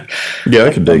 Yeah,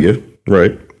 I can dig it.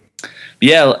 Right.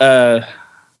 Yeah,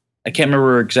 I can't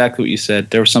remember exactly what you said.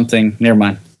 There was something. Never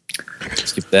mind.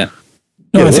 Skip that.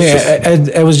 No,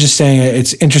 I was just saying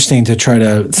it's interesting to try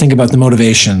to think about the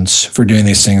motivations for doing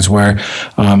these things. Where,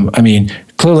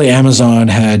 clearly Amazon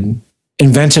had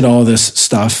invented all this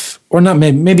stuff, or not.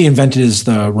 Maybe invented is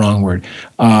the wrong word.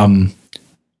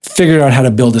 Figured out how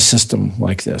to build a system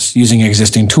like this using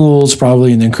existing tools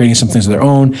probably, and then creating some things of their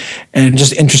own. And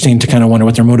just interesting to kind of wonder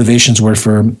what their motivations were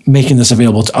for making this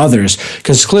available to others,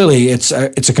 because clearly it's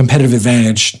a competitive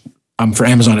advantage for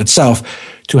Amazon itself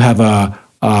to have a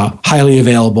highly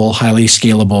available, highly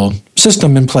scalable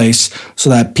system in place so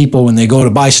that people, when they go to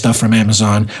buy stuff from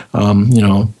Amazon,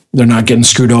 they're not getting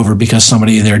screwed over because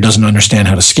somebody there doesn't understand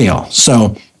how to scale.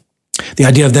 So the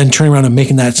idea of then turning around and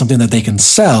making that something that they can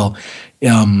sell,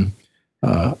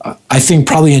 I think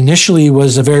probably initially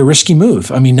was a very risky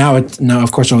move. I mean, now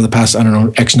of course, over the past,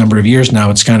 X number of years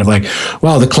now, it's kind of like,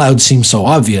 well, the cloud seems so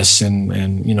obvious and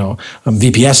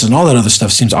VPS and all that other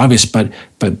stuff seems obvious. But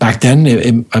back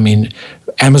then,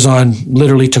 Amazon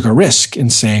literally took a risk in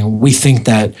saying, we think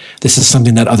that this is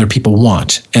something that other people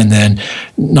want. And then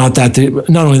not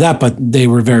only that, but they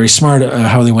were very smart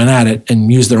how they went at it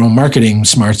and used their own marketing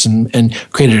smarts and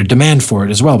created a demand for it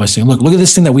as well by saying, look at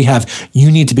this thing that we have.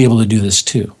 You need to be able to do this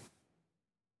too.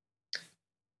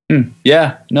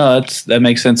 Yeah, no, that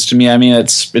makes sense to me. I mean,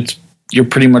 you're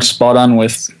pretty much spot on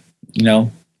with,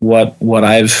 what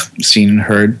I've seen and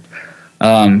heard.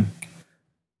 I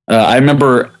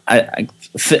remember, I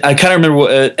kind of remember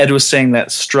what Ed was saying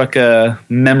that struck a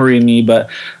memory in me, but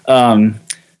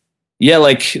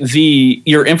like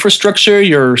your infrastructure,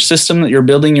 your system that you're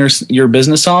building your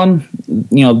business on,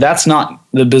 that's not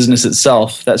the business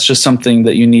itself. That's just something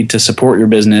that you need to support your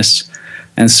business.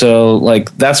 And so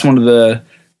like that's one of the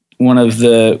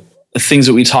things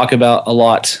that we talk about a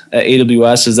lot at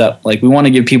AWS is that like we want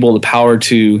to give people the power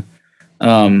to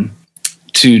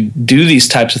do these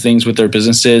types of things with their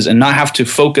businesses and not have to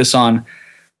focus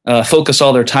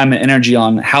all their time and energy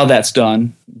on how that's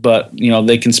done, but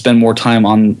they can spend more time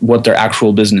on what their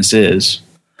actual business is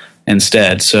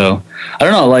instead. So I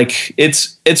don't know, like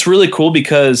it's really cool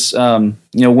because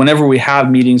whenever we have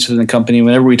meetings within the company,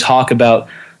 whenever we talk about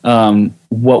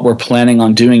what we're planning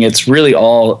on doing, it's really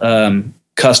all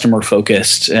customer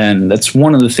focused, and that's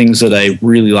one of the things that I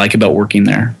really like about working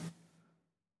there.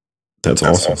 That's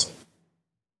awesome.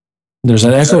 There's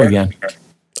that echo again.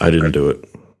 I didn't do it.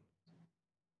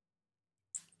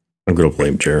 I'm going to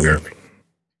blame Jeremy.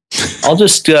 I'll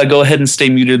just go ahead and stay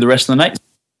muted the rest of the night.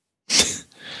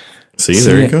 See,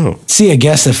 there you go. See, a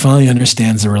guest that finally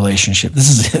understands the relationship.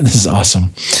 This is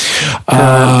awesome.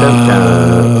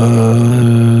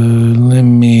 Let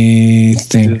me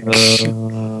think.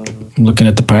 I'm looking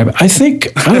at the pipe. I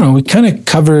don't know. We kind of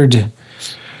covered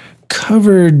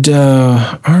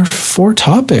our 4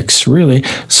 topics, really.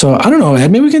 So I don't know,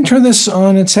 Ed, maybe we can turn this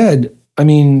on its head. I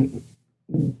mean,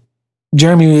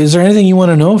 Jeremy, is there anything you want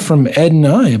to know from Ed and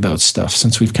I about stuff,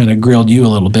 since we've kind of grilled you a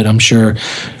little bit? I'm sure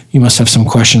you must have some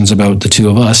questions about the two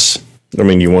of us. I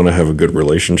mean, you want to have a good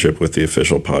relationship with the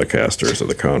official podcasters of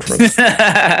the conference.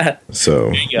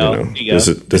 So,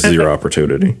 this is your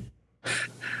opportunity.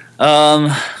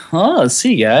 Let's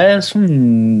see, guys.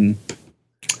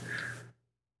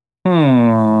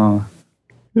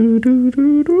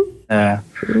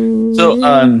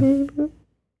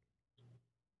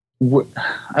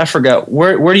 I forgot.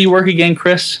 Where do you work again,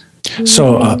 Chris?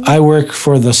 So I work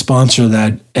for the sponsor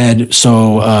that Ed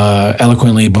so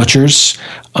eloquently butchers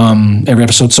every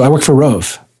episode. So I work for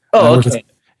Rove. Oh, okay.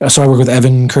 So I work with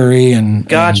Evan Curry and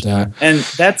gotcha. And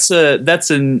that's a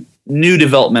new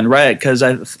development, right? Because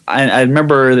I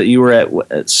remember that you were at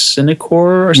Synacor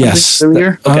or something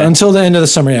earlier. Okay. Until the end of the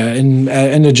summer, yeah. In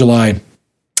end of July,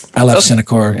 I left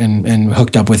Synacor and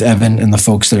hooked up with Evan and the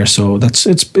folks there. So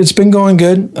it's been going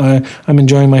good. I'm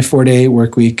enjoying my 4-day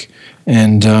work week,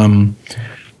 and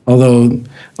although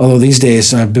these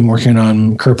days I've been working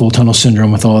on carpal tunnel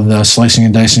syndrome with all the slicing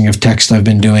and dicing of text I've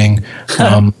been doing.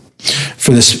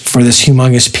 For this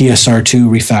humongous PSR2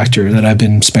 refactor that I've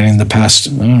been spending the past,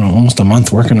 almost a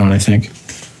month working on, I think.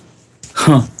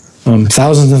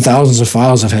 Thousands and thousands of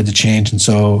files I've had to change, and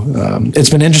so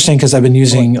it's been interesting because I've been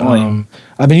using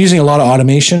a lot of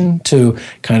automation to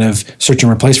kind of search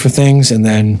and replace for things, and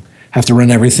then have to run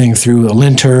everything through a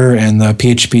linter and the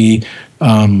PHP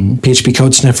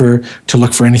code sniffer to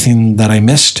look for anything that I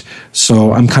missed.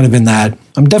 So I'm kind of in that.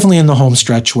 I'm definitely in the home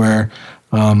stretch where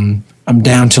I'm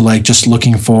down to like just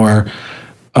looking for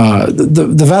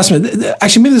the vast.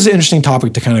 Actually, maybe this is an interesting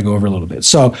topic to kind of go over a little bit.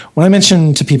 So when I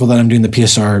mention to people that I'm doing the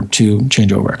PSR2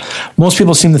 changeover, most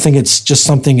people seem to think it's just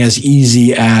something as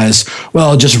easy as,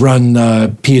 well, just run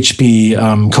the PHP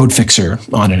code fixer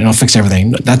on it and it'll fix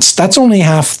everything. That's only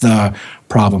half the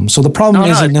problem. So the problem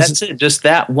isn't that's it. Just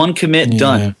that one commit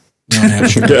done. Yeah,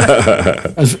 sure.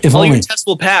 If only your test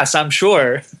will pass, I'm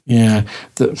sure. Yeah,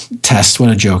 the test. What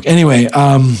a joke. Anyway,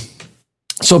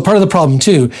 so part of the problem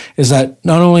too is that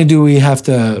not only do we have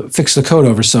to fix the code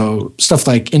over, so stuff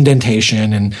like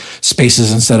indentation and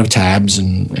spaces instead of tabs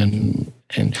and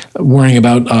worrying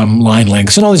about line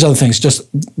lengths and all these other things, just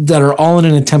that are all in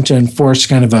an attempt to enforce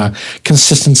kind of a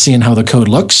consistency in how the code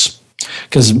looks.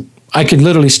 Because I could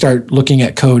literally start looking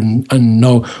at code and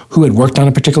know who had worked on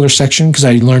a particular section because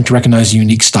I learned to recognize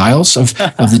unique styles of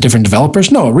the different developers.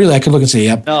 No, really, I could look and say,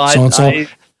 yep, so-and-so.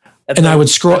 And I would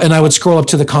scroll up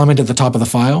to the comment at the top of the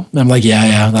file. And I'm like,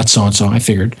 yeah, that's so-and-so. I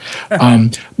figured.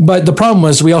 But the problem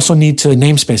was we also need to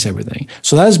namespace everything.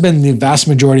 So that has been the vast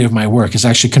majority of my work, is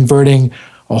actually converting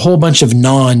a whole bunch of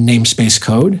non-namespace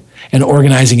code and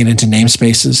organizing it into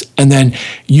namespaces, and then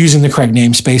using the correct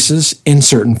namespaces in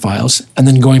certain files, and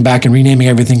then going back and renaming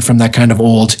everything from that kind of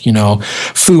old,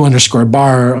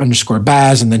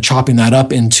 foo_bar_baz, and then chopping that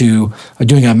up into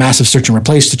doing a massive search and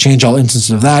replace to change all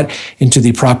instances of that into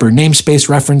the proper namespace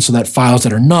reference so that files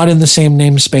that are not in the same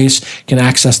namespace can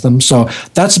access them. So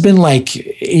that's been like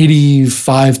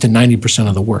 85 to 90%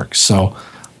 of the work. So,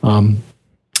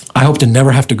 I hope to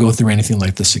never have to go through anything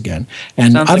like this again.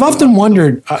 And I've often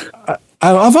wondered,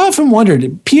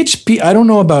 PHP, I don't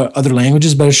know about other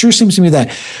languages, but it sure seems to me that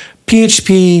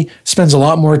PHP spends a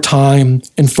lot more time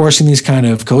enforcing these kind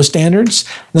of code standards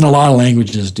than a lot of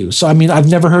languages do. So, I mean, I've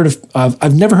never heard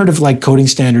of like coding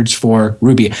standards for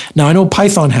Ruby. Now, I know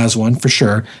Python has one for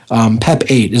sure.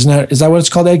 PEP 8, is that what it's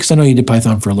called, Ed? Because I know you did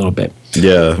Python for a little bit.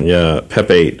 Yeah,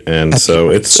 PEP 8. And PEP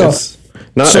 8.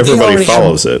 Not So they everybody already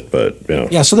follows it, but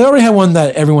Yeah, so they already have one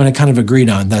that everyone had kind of agreed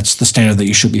on. That's the standard that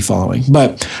you should be following.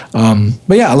 But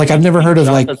yeah, like I've never heard of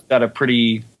like Java's got a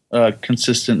pretty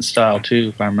consistent style too,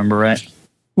 if I remember right.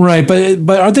 right,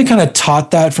 but aren't they kind of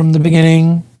taught that from the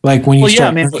beginning? Like when you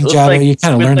start learning Java, you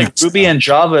kind of learn like that Ruby stuff. and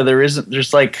Java.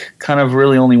 There's like kind of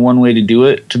really only one way to do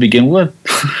it to begin with.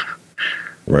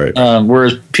 right.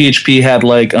 Whereas PHP had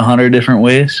like 100 different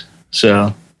ways.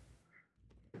 So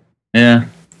yeah.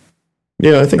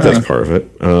 Yeah, I think that's part of it.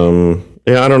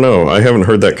 Yeah, I don't know. I haven't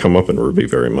heard that come up in Ruby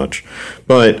very much.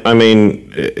 But, I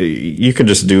mean, you can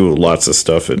just do lots of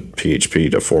stuff in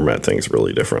PHP to format things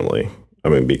really differently. I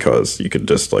mean, because you could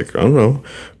just, like, I don't know,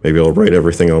 maybe I'll write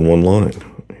everything on one line,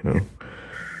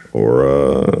 Or,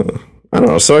 I don't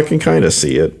know. So I can kind of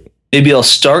see it. Maybe I'll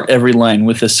start every line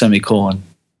with a semicolon.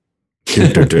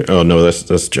 Oh no, that's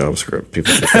JavaScript.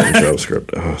 People defend JavaScript.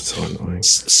 Oh, it's so annoying.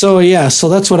 So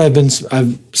that's what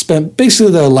I've spent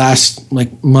basically the last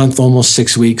like month, almost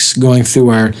 6 weeks, going through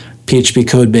our PHP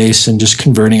code base and just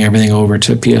converting everything over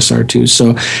to PSR2.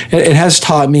 So it has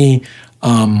taught me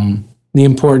the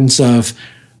importance of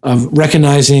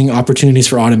recognizing opportunities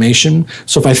for automation.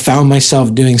 So if I found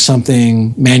myself doing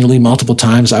something manually multiple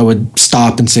times, I would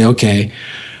stop and say, okay,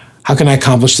 how can I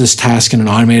accomplish this task in an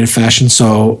automated fashion?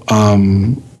 So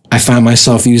I found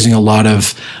myself using a lot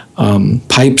of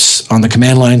pipes on the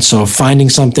command line. So finding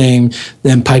something,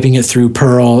 then piping it through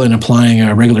Perl and applying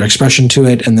a regular expression to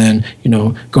it, and then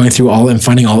going through all and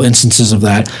finding all instances of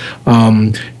that.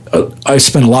 I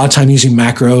spent a lot of time using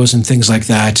macros and things like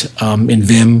that in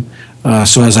Vim.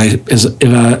 So as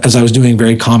I was doing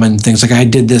very common things, like I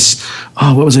did this.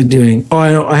 Oh, what was I doing? Oh,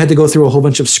 I had to go through a whole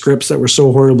bunch of scripts that were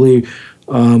so horribly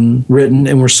written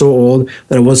and were so old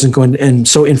that it wasn't going to, and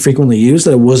so infrequently used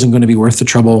that it wasn't going to be worth the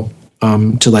trouble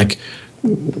to like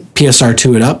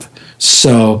PSR2 it up.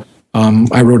 So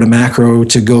I wrote a macro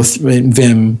to go through in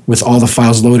Vim with all the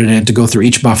files loaded in it to go through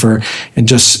each buffer, and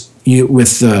just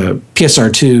with the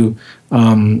PSR2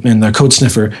 and the code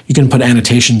sniffer, you can put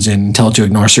annotations in and tell it to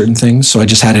ignore certain things. So I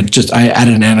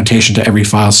added an annotation to every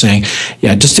file saying,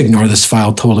 yeah, just ignore this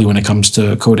file totally when it comes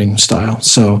to coding style.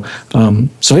 So I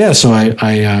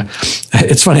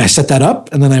it's funny. I set that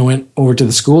up, and then I went over to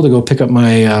the school to go pick up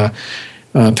my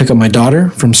daughter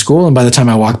from school. And by the time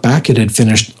I walked back, it had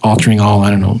finished altering all,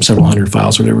 several hundred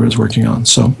files, whatever it was working on.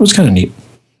 So it was kind of neat.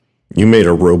 You made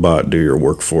a robot do your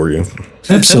work for you.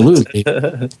 Absolutely.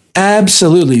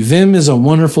 Absolutely. Vim is a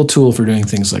wonderful tool for doing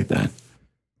things like that.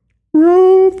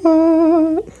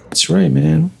 Robot. That's right,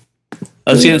 man.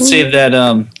 I was going to say that,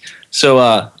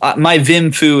 my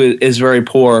Vim foo is very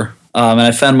poor, and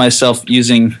I found myself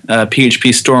using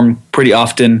PHP Storm pretty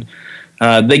often.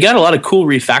 They got a lot of cool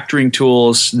refactoring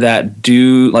tools that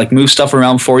do like move stuff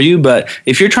around for you, but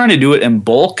if you're trying to do it in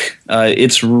bulk,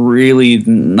 it's really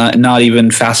not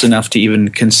even fast enough to even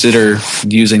consider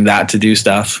using that to do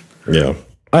stuff. Yeah.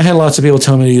 I had lots of people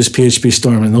tell me to use PHP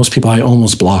Storm, and those people I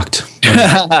almost blocked.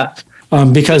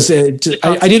 Because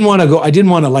I didn't want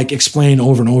to like explain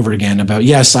over and over again about,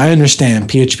 yes, I understand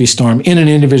PHP Storm in an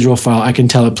individual file. I can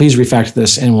tell it, please refactor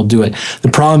this, and we'll do it. The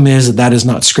problem is that is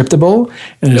not scriptable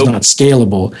and is not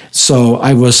scalable. So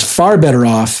I was far better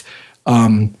off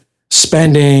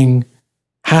spending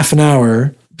half an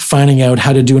hour finding out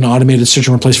how to do an automated search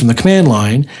and replace from the command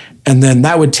line, and then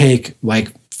that would take like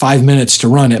 5 minutes to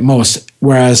run at most.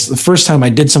 Whereas the first time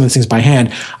I did some of the things by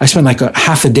hand, I spent like a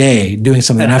half a day doing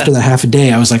something. And after that half a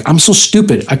day, I was like, I'm so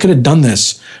stupid. I could have done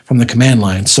this from the command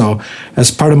line. So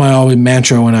as part of my always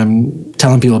mantra when I'm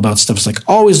telling people about stuff, it's like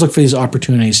always look for these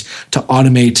opportunities to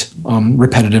automate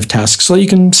repetitive tasks so you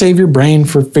can save your brain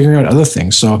for figuring out other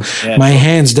things. So my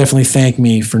hands definitely thank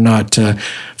me for not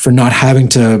having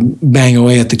to bang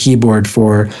away at the keyboard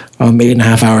for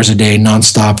 8.5 hours a day,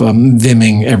 nonstop,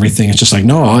 vimming everything. It's just like,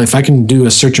 no, if I can do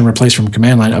a search and replace from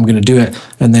command line, I'm going to do it,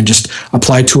 and then just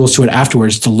apply tools to it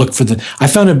afterwards to look for I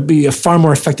found it to be a far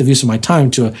more effective use of my time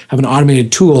to have an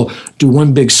automated tool do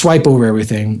one big swipe over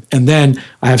everything, and then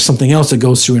I have something else that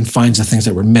goes through and finds the things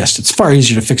that were missed. It's far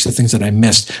easier to fix the things that I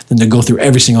missed than to go through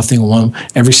every single thing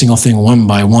one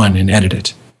by one and edit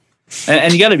it.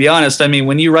 And you got to be honest. I mean,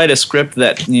 when you write a script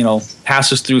that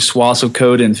passes through swaths of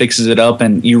code and fixes it up,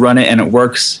 and you run it and it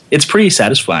works, it's pretty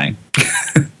satisfying.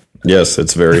 Yes,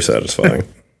 it's very satisfying.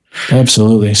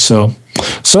 Absolutely. So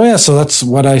that's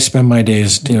what I spend my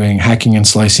days doing, hacking and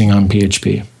slicing on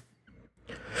PHP.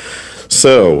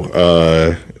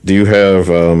 So, do you have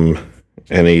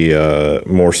any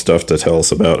more stuff to tell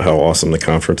us about how awesome the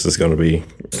conference is going to be?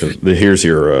 Here's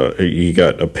your you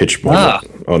got a pitch moment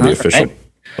on the official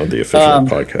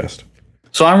podcast.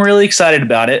 So I'm really excited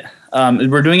about it.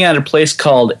 We're doing it at a place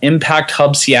called Impact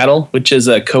Hub Seattle, which is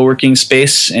a co-working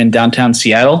space in downtown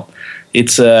Seattle.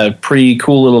 It's a pretty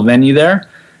cool little venue there,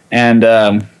 and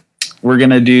we're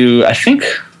gonna do. I think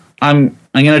I'm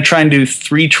gonna try and do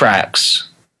 3 tracks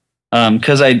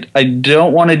because I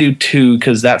don't want to do 2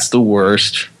 because that's the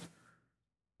worst.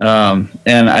 And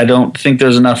I don't think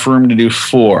there's enough room to do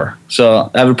 4. So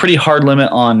I have a pretty hard limit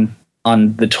on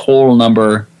the total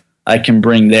number I can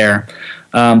bring there.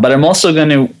 But I'm also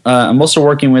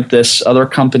working with this other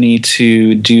company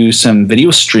to do some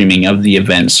video streaming of the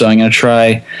event. So I'm going to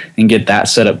try and get that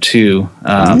set up too,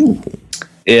 pending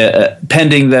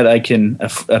that I can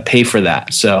pay for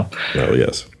that. So, oh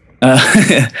yes. But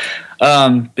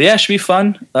yeah, it should be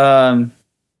fun.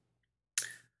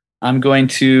 I'm going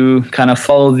to kind of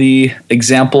follow the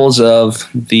examples of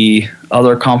the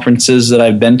other conferences that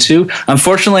I've been to.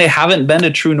 Unfortunately, I haven't been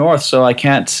to True North, so I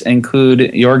can't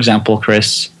include your example,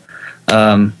 Chris.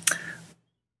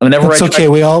 It's okay.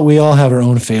 We all have our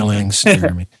own failings,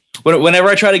 Jeremy. Whenever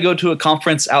I try to go to a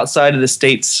conference outside of the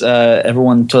States,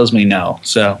 everyone tells me no.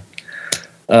 So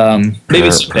maybe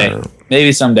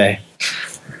someday.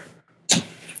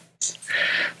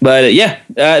 But yeah,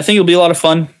 I think it'll be a lot of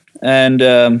fun.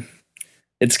 And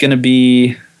it's going to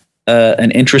be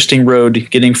an interesting road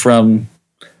getting from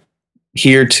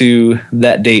here to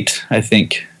that date, I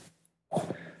think.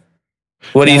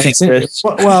 What do you think, Chris?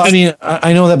 Well, I mean,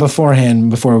 I know that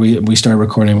beforehand, before we started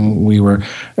recording, we were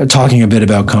talking a bit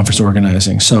about conference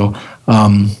organizing. So,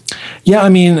 yeah, I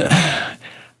mean,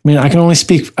 I can only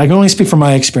speak from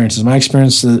my experiences. My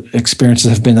experiences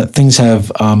have been that things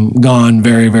have gone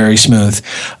very, very smooth,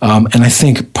 and I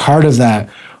think part of that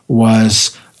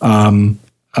was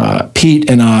Pete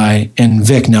and I and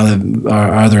Vic, now that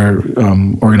our other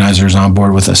organizers on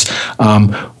board with us,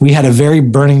 we had a very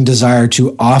burning desire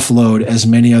to offload as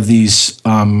many of these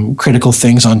critical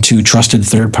things onto trusted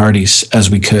third parties as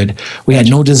we could. We had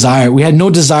no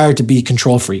desire to be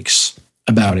control freaks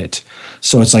about it.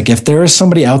 So it's like, if there is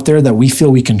somebody out there that we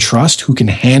feel we can trust who can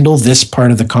handle this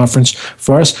part of the conference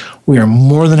for us, we are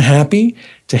more than happy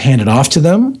to hand it off to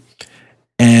them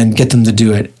and get them to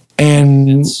do it.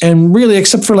 And really,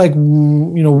 except for like,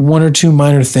 1 or 2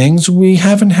 minor things, we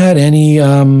haven't had any,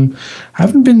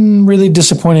 haven't been really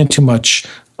disappointed too much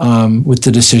with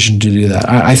the decision to do that.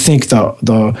 I think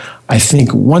I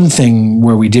think one thing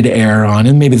where we did err on,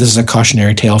 and maybe this is a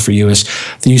cautionary tale for you, is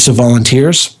the use of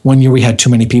volunteers. One year we had too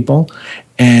many people,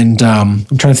 and I'm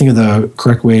trying to think of the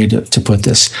correct way to put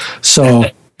this. So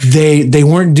they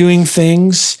weren't doing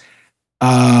things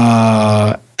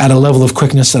at a level of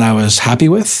quickness that I was happy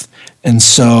with. And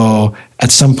so at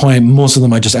some point, most of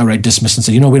them I just outright dismissed and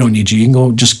said, we don't need you. You can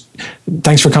go, just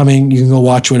thanks for coming. You can go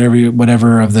watch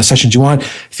whatever of the sessions you want.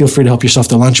 Feel free to help yourself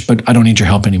to lunch, but I don't need your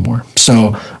help anymore.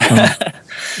 So,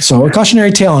 so a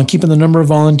cautionary tale on keeping the number of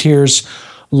volunteers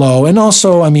low. And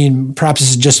also, I mean, perhaps this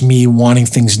is just me wanting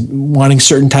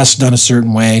certain tasks done a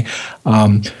certain way.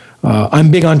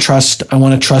 I'm big on trust. I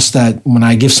want to trust that when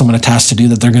I give someone a task to do,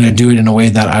 that they're going to do it in a way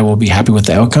that I will be happy with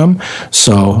the outcome.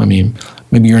 So, I mean,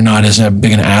 maybe you're not as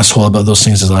big an asshole about those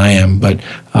things as I am, but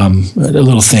a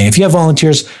little thing. If you have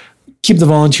volunteers, keep the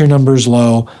volunteer numbers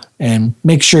low and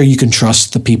make sure you can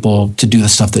trust the people to do the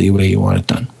stuff that way you want it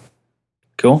done.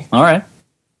 Cool. All right.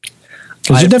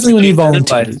 Because you definitely need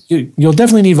volunteers. You'll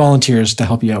definitely need volunteers to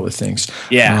help you out with things.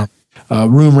 Yeah.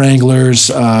 Room wranglers,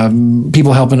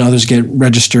 people helping others get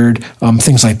registered,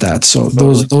 things like that. So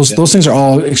those things are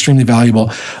all extremely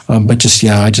valuable. But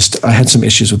I had some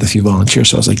issues with a few volunteers.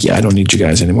 So I was like, I don't need you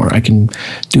guys anymore. I can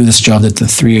do this job that the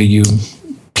 3 of you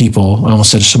people, I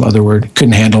almost said some other word,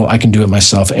 couldn't handle. I can do it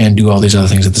myself and do all these other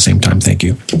things at the same time. Thank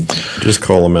you. Just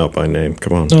call them out by name.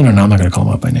 Come on. No, I'm not going to call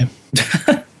them out by name.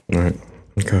 All right.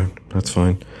 Okay. That's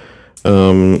fine.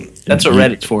 That's what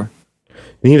Reddit's for.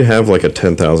 You need to have like a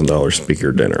 $10,000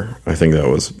 speaker dinner. I think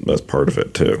that's part of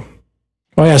it too.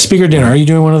 Oh yeah, speaker dinner. Are you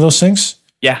doing one of those things?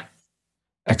 Yeah.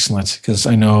 Excellent, because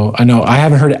I know I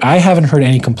haven't heard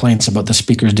any complaints about the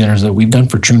speakers dinners that we've done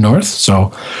for True North.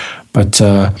 So, but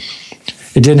it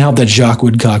didn't help that Jacques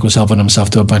Woodcock was helping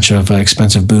himself to a bunch of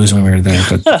expensive booze when we were there.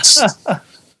 But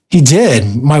he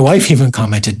did. My wife even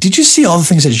commented, "Did you see all the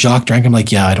things that Jacques drank?" I'm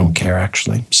like, "Yeah, I don't care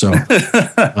actually." So,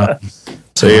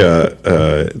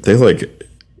 they like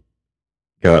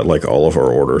got like all of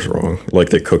our orders wrong. Like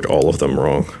they cooked all of them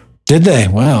wrong. Did they?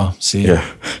 Wow. See. Yeah.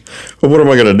 Well, what am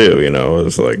I going to do?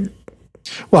 It's like.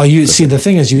 Well, you see, the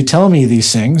thing is, you tell me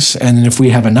these things, and if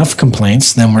we have enough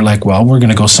complaints, then we're like, well, we're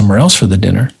going to go somewhere else for the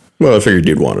dinner. Well, I figured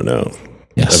you'd want to know.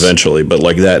 Yes. Eventually, but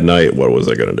like that night, what was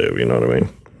I going to do? You know what I mean?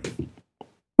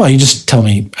 Well, you just tell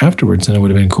me afterwards, and it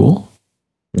would have been cool.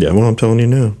 Yeah, well, I'm telling you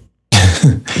now.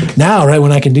 Now, right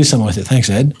when I can do something with it. Thanks,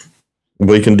 Ed.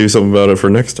 We can do something about it for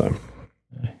next time.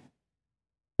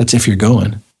 That's if you're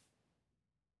going.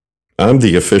 I'm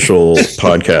the official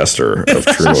podcaster of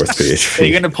True North PHP. Are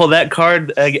you going to pull that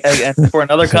card for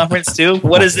another conference too?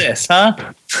 What is this, huh?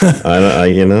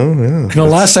 Yeah.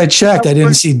 Last I checked, I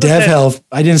didn't see DevHealth.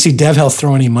 I didn't see DevHealth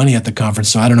throw any money at the conference,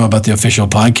 so I don't know about the official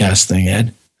podcast thing,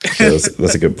 Ed. Yeah,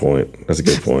 that's a good point.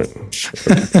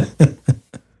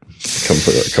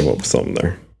 Come up with something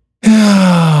there.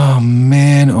 Oh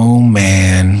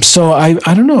man. So I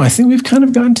don't know. I think we've kind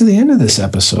of gotten to the end of this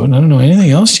episode. I don't know.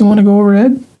 Anything else you want to go over,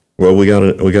 Ed? Well, we got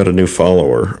a new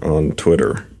follower on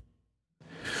Twitter.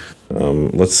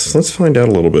 Let's find out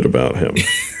a little bit about him.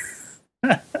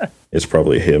 It's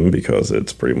probably him because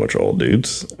it's pretty much all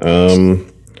dudes.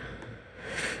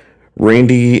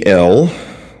 Randy L.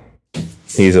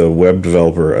 He's a web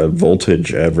developer at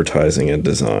Voltage Advertising and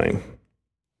Design.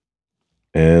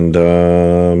 And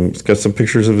he's got some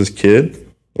pictures of his kid.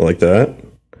 I like that.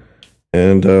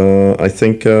 And I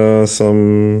think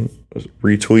some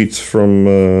retweets from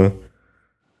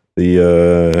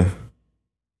the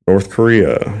North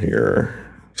Korea here.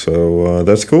 So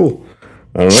that's cool.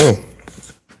 I don't know.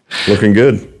 Looking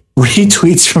good.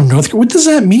 Retweets from North Korea? What does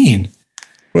that mean?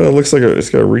 Well, it looks like it's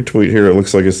got a retweet here. It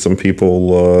looks like it's some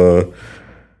people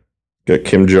got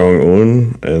Kim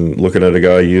Jong-un and looking at a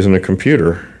guy using a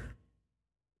computer.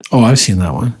 Oh, I've seen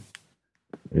that one.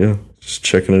 Yeah, just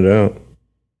checking it out.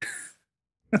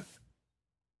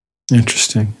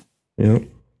 Interesting. Yeah,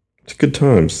 it's good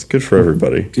times. Good for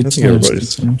everybody. Good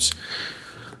times.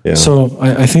 Yeah. So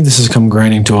I think this has come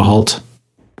grinding to a halt.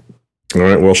 All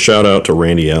right. Well, shout out to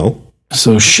Randy L.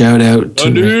 So shout out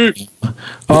to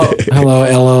Oh, hello,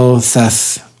 Elo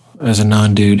Theth as a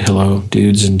non-dude. Hello,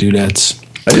 dudes and dudettes.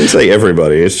 I didn't say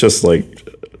everybody. It's just like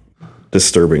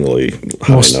disturbingly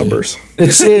high numbers.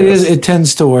 It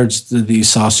tends towards the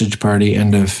sausage party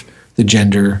end of the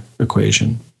gender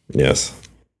equation. Yes.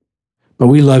 But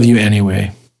we love you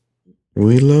anyway.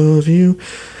 We love you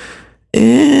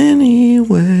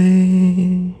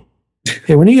anyway.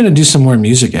 Hey, when are you going to do some more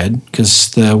music, Ed?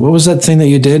 Because what was that thing that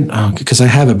you did? Because I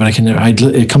have it, but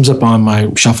it comes up on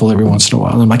my shuffle every once in a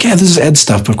while. And I'm like, yeah, this is Ed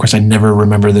stuff. But of course, I never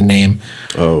remember the name.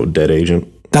 Oh, Dead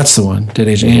Agent. That's the one, Dead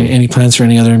Agent. Any plans for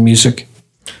any other music?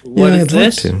 What is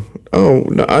this? Like oh,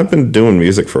 no, I've been doing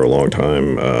music for a long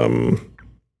time.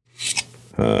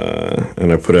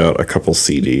 And I put out a couple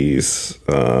CDs,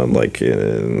 like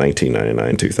in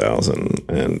 1999, 2000.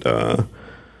 And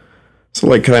so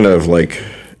like kind of like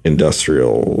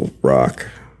industrial rock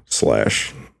 /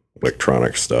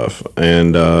 electronic stuff.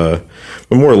 And but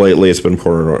more lately, it's been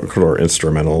more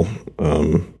instrumental,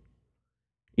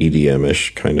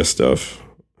 EDM-ish kind of stuff.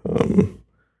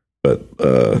 But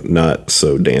not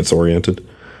so dance oriented.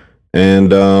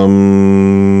 And yep,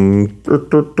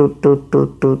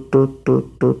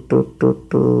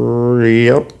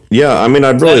 yeah. I mean,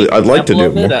 I'd like to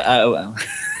do more.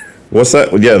 What's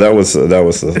that? Yeah, that was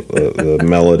the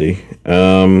melody.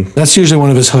 That's usually one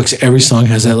of his hooks. Every song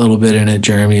has that little bit in it,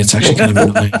 Jeremy. It's actually kind of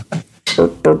annoying.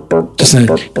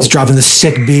 It's dropping the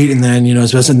sick beat, and then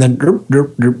it's best, and then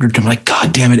I'm like,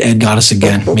 God damn it, Ed got us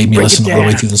again. Made me listen all the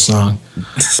way through the song.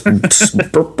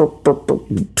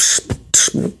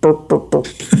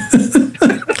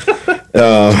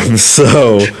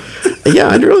 So yeah,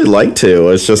 I'd really like to.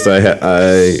 It's just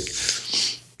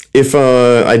if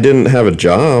I didn't have a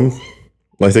job,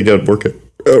 I think I'd work it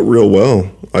out real well.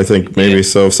 I think maybe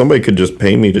so. If somebody could just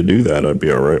pay me to do that, I'd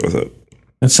be all right with it.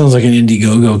 That sounds like an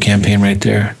Indiegogo campaign right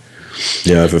there.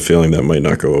 Yeah, I have a feeling that might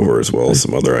not go over as well as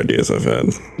some other ideas I've had.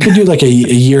 You could do like a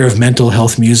year of mental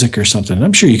health music or something.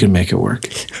 I'm sure you can make it work.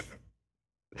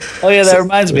 Oh yeah, that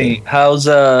reminds me. How's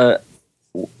all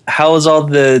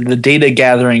the data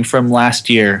gathering from last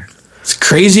year? It's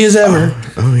crazy as ever.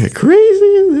 Oh yeah,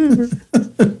 crazy as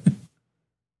ever.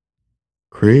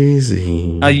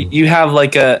 Crazy. You have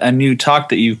like a new talk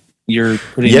that you're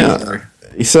putting together.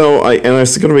 So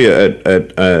it's going to be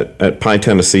at Pi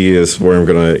Tennessee is where I'm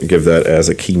going to give that as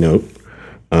a keynote,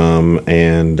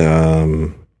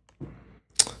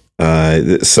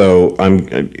 so I'm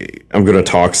going to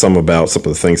talk some about some of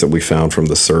the things that we found from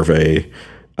the survey,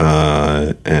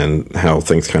 and how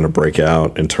things kind of break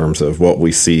out in terms of what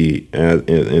we see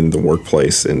in the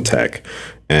workplace in tech,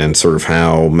 and sort of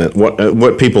how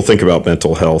what people think about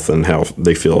mental health and how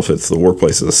they feel if it's the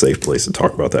workplace is a safe place to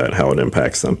talk about that, how it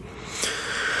impacts them.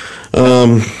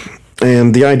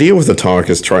 And the idea with the talk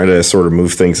is try to sort of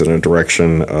move things in a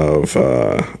direction of,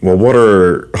 what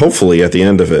are, hopefully at the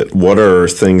end of it, what are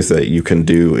things that you can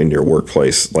do in your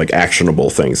workplace, like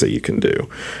actionable things that you can do.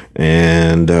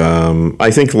 And I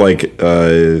think like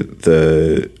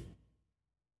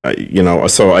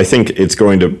so I think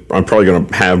I'm probably going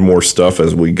to have more stuff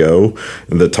as we go.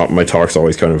 My talks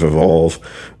always kind of evolve.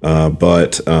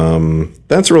 But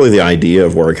that's really the idea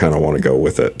of where I kind of want to go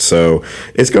with it. So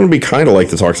it's going to be kind of like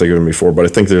the talks I've given before, but I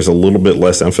think there's a little bit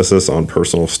less emphasis on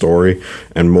personal story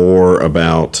and more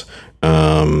about,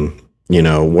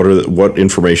 what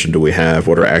information do we have?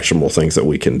 What are actionable things that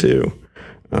we can do?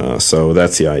 So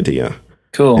that's the idea.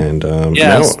 Cool. And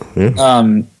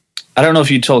I don't know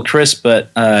if you told Chris, but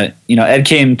Ed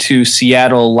came to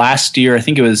Seattle last year. I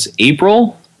think it was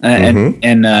April,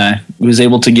 and was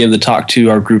able to give the talk to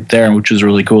our group there, which was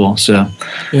really cool. So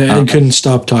yeah, Ed couldn't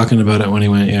stop talking about it when he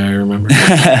went. Yeah, I remember.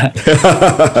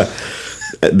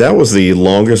 That was the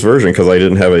longest version because I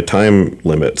didn't have a time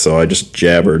limit, so I just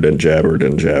jabbered and jabbered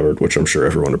and jabbered, which I'm sure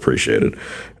everyone appreciated.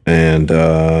 And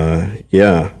my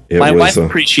wife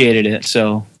appreciated it.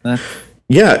 So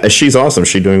yeah, she's awesome.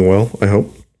 She doing well, I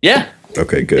hope. Yeah.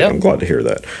 Okay, good. Yep. I'm glad to hear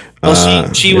that.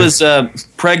 Well, she was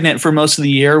pregnant for most of the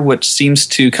year, which seems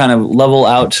to kind of level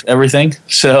out everything.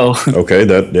 So okay,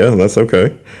 that's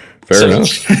okay. Fair enough.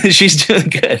 She's doing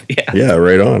good. Yeah. Yeah.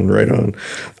 Right on.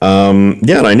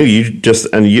 And I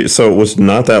knew so it was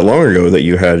not that long ago that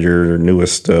you had your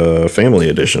newest family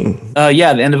edition. The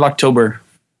end of October.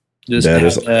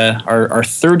 Our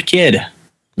third kid.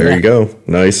 There you go.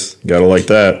 Nice. Gotta like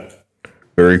that.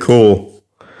 Very cool.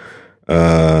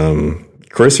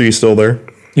 Chris, are you still there?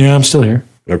 Yeah, I'm still here.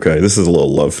 Okay, this is a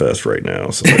little love fest right now,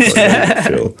 so I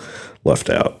feel left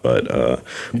out. But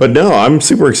no, I'm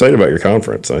super excited about your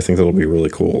conference. I think that'll be really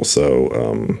cool. So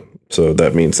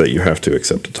that means that you have to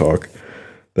accept a talk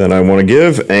that I want to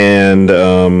give, and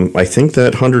I think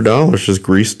that $100 just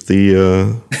greased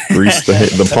the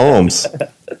palms.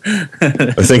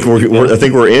 I think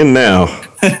we're in now.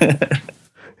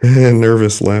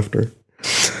 Nervous laughter.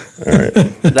 All right.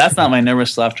 That's not my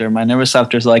nervous laughter. My nervous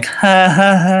laughter is like, ha,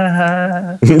 ha, ha,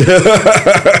 ha.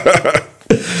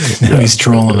 Now he's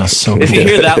trolling us so If you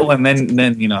hear that one,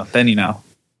 then you know.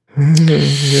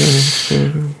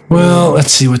 Well,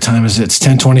 let's see, what time is it? It's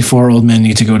 10:24. Old men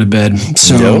need to go to bed.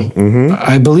 So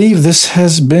I believe this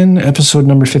has been episode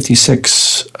number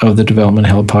 56 of the Development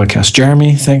Hell podcast.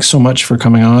 Jeremy, thanks so much for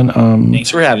coming on. Thanks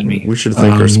for having me. We should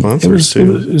thank our sponsors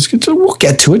too. It was good. So we'll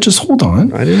get to it. Just hold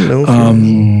on. I didn't know.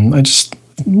 I just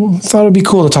thought it'd be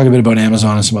cool to talk a bit about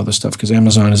Amazon and some other stuff, because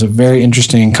Amazon is a very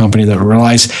interesting company that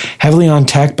relies heavily on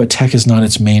tech, but tech is not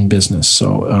its main business.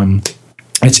 So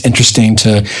it's interesting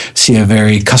to see a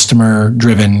very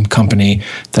customer-driven company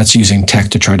that's using tech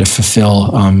to try to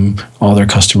fulfill all their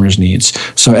customers' needs.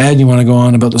 So, Ed, you want to go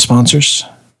on about the sponsors?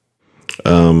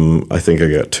 I think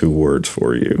I got 2 words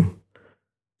for you.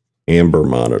 Amber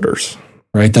monitors.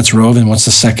 Right, that's Rove. And what's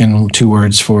the second 2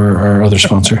 words for our other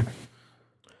sponsor?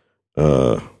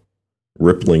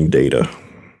 Rippling Data.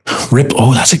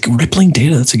 That's a Rippling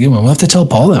Data. That's a good one. We'll have to tell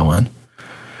Paul that one.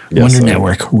 Yes, Wonder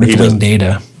Network, Rippling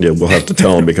Data. Yeah, we'll have to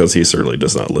tell him because he certainly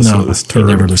does not listen to this term.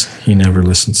 He never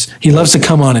listens. He loves to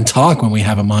come on and talk when we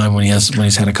have him on, when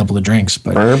he's had a couple of drinks,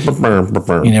 but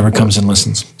he never comes and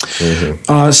listens.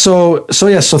 Mm-hmm. So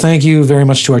thank you very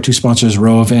much to our 2 sponsors,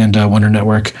 Rove and Wonder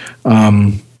Network.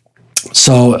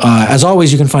 So as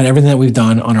always, you can find everything that we've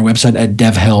done on our website at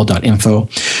devhell.info.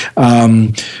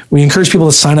 We encourage people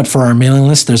to sign up for our mailing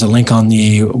list. There's a link on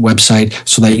the website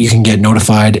so that you can get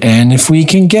notified. And if we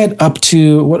can get up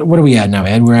to, what are we at now,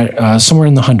 Ed? We're at somewhere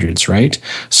in the hundreds, right?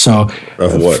 So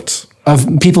of what? Of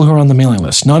people who are on the mailing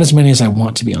list. Not as many as I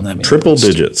want to be on that mailing triple list.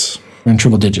 Digits. We're in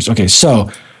triple digits. Okay,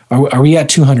 so are we at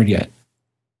 200 yet?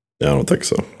 I don't think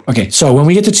so. Okay, so when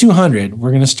we get to 200, we're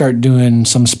going to start doing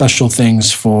some special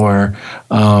things for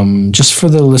just for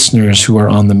the listeners who are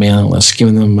on the mailing list,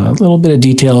 giving them a little bit of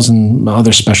details and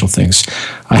other special things.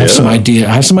 I have some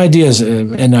ideas,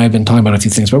 and I've been talking about a few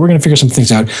things, but we're going to figure some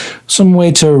things out. Some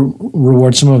way to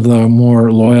reward some of the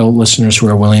more loyal listeners who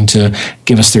are willing to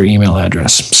give us their email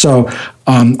address. So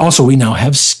also, we now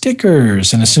have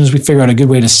stickers, and as soon as we figure out a good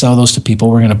way to sell those to people,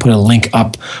 we're going to put a link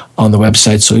up on the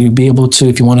website, so you'll be able to,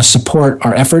 if you want to support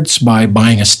our efforts by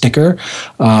buying a sticker,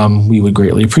 we would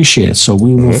greatly appreciate it. So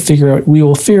we will figure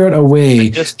out a way.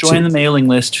 Just join the mailing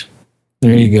list.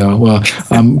 There you go. Well,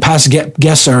 past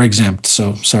guests are exempt,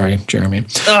 so sorry, Jeremy.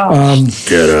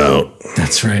 Get out.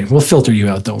 That's right. We'll filter you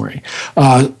out. Don't worry.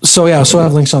 So I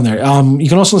have links on there. You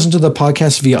can also listen to the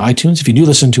podcast via iTunes. If you do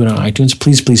listen to it on iTunes,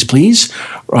 please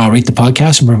rate the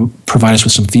podcast and provide us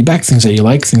with some feedback, things that you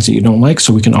like, things that you don't like,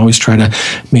 so we can always try to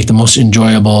make the most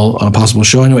enjoyable possible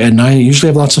show. I know Ed and I usually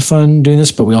have lots of fun doing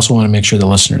this, but we also want to make sure the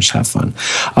listeners have fun.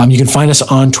 You can find us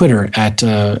on Twitter at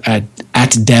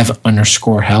dev_hell.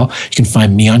 You can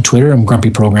find me on Twitter. I'm Grumpy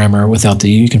Programmer without the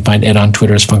U. You can find Ed on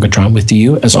Twitter as Funkatron with the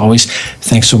U. As always,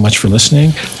 thanks so much for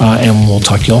listening, and we'll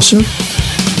talk to you all soon.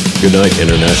 Good night,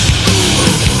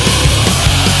 Internet.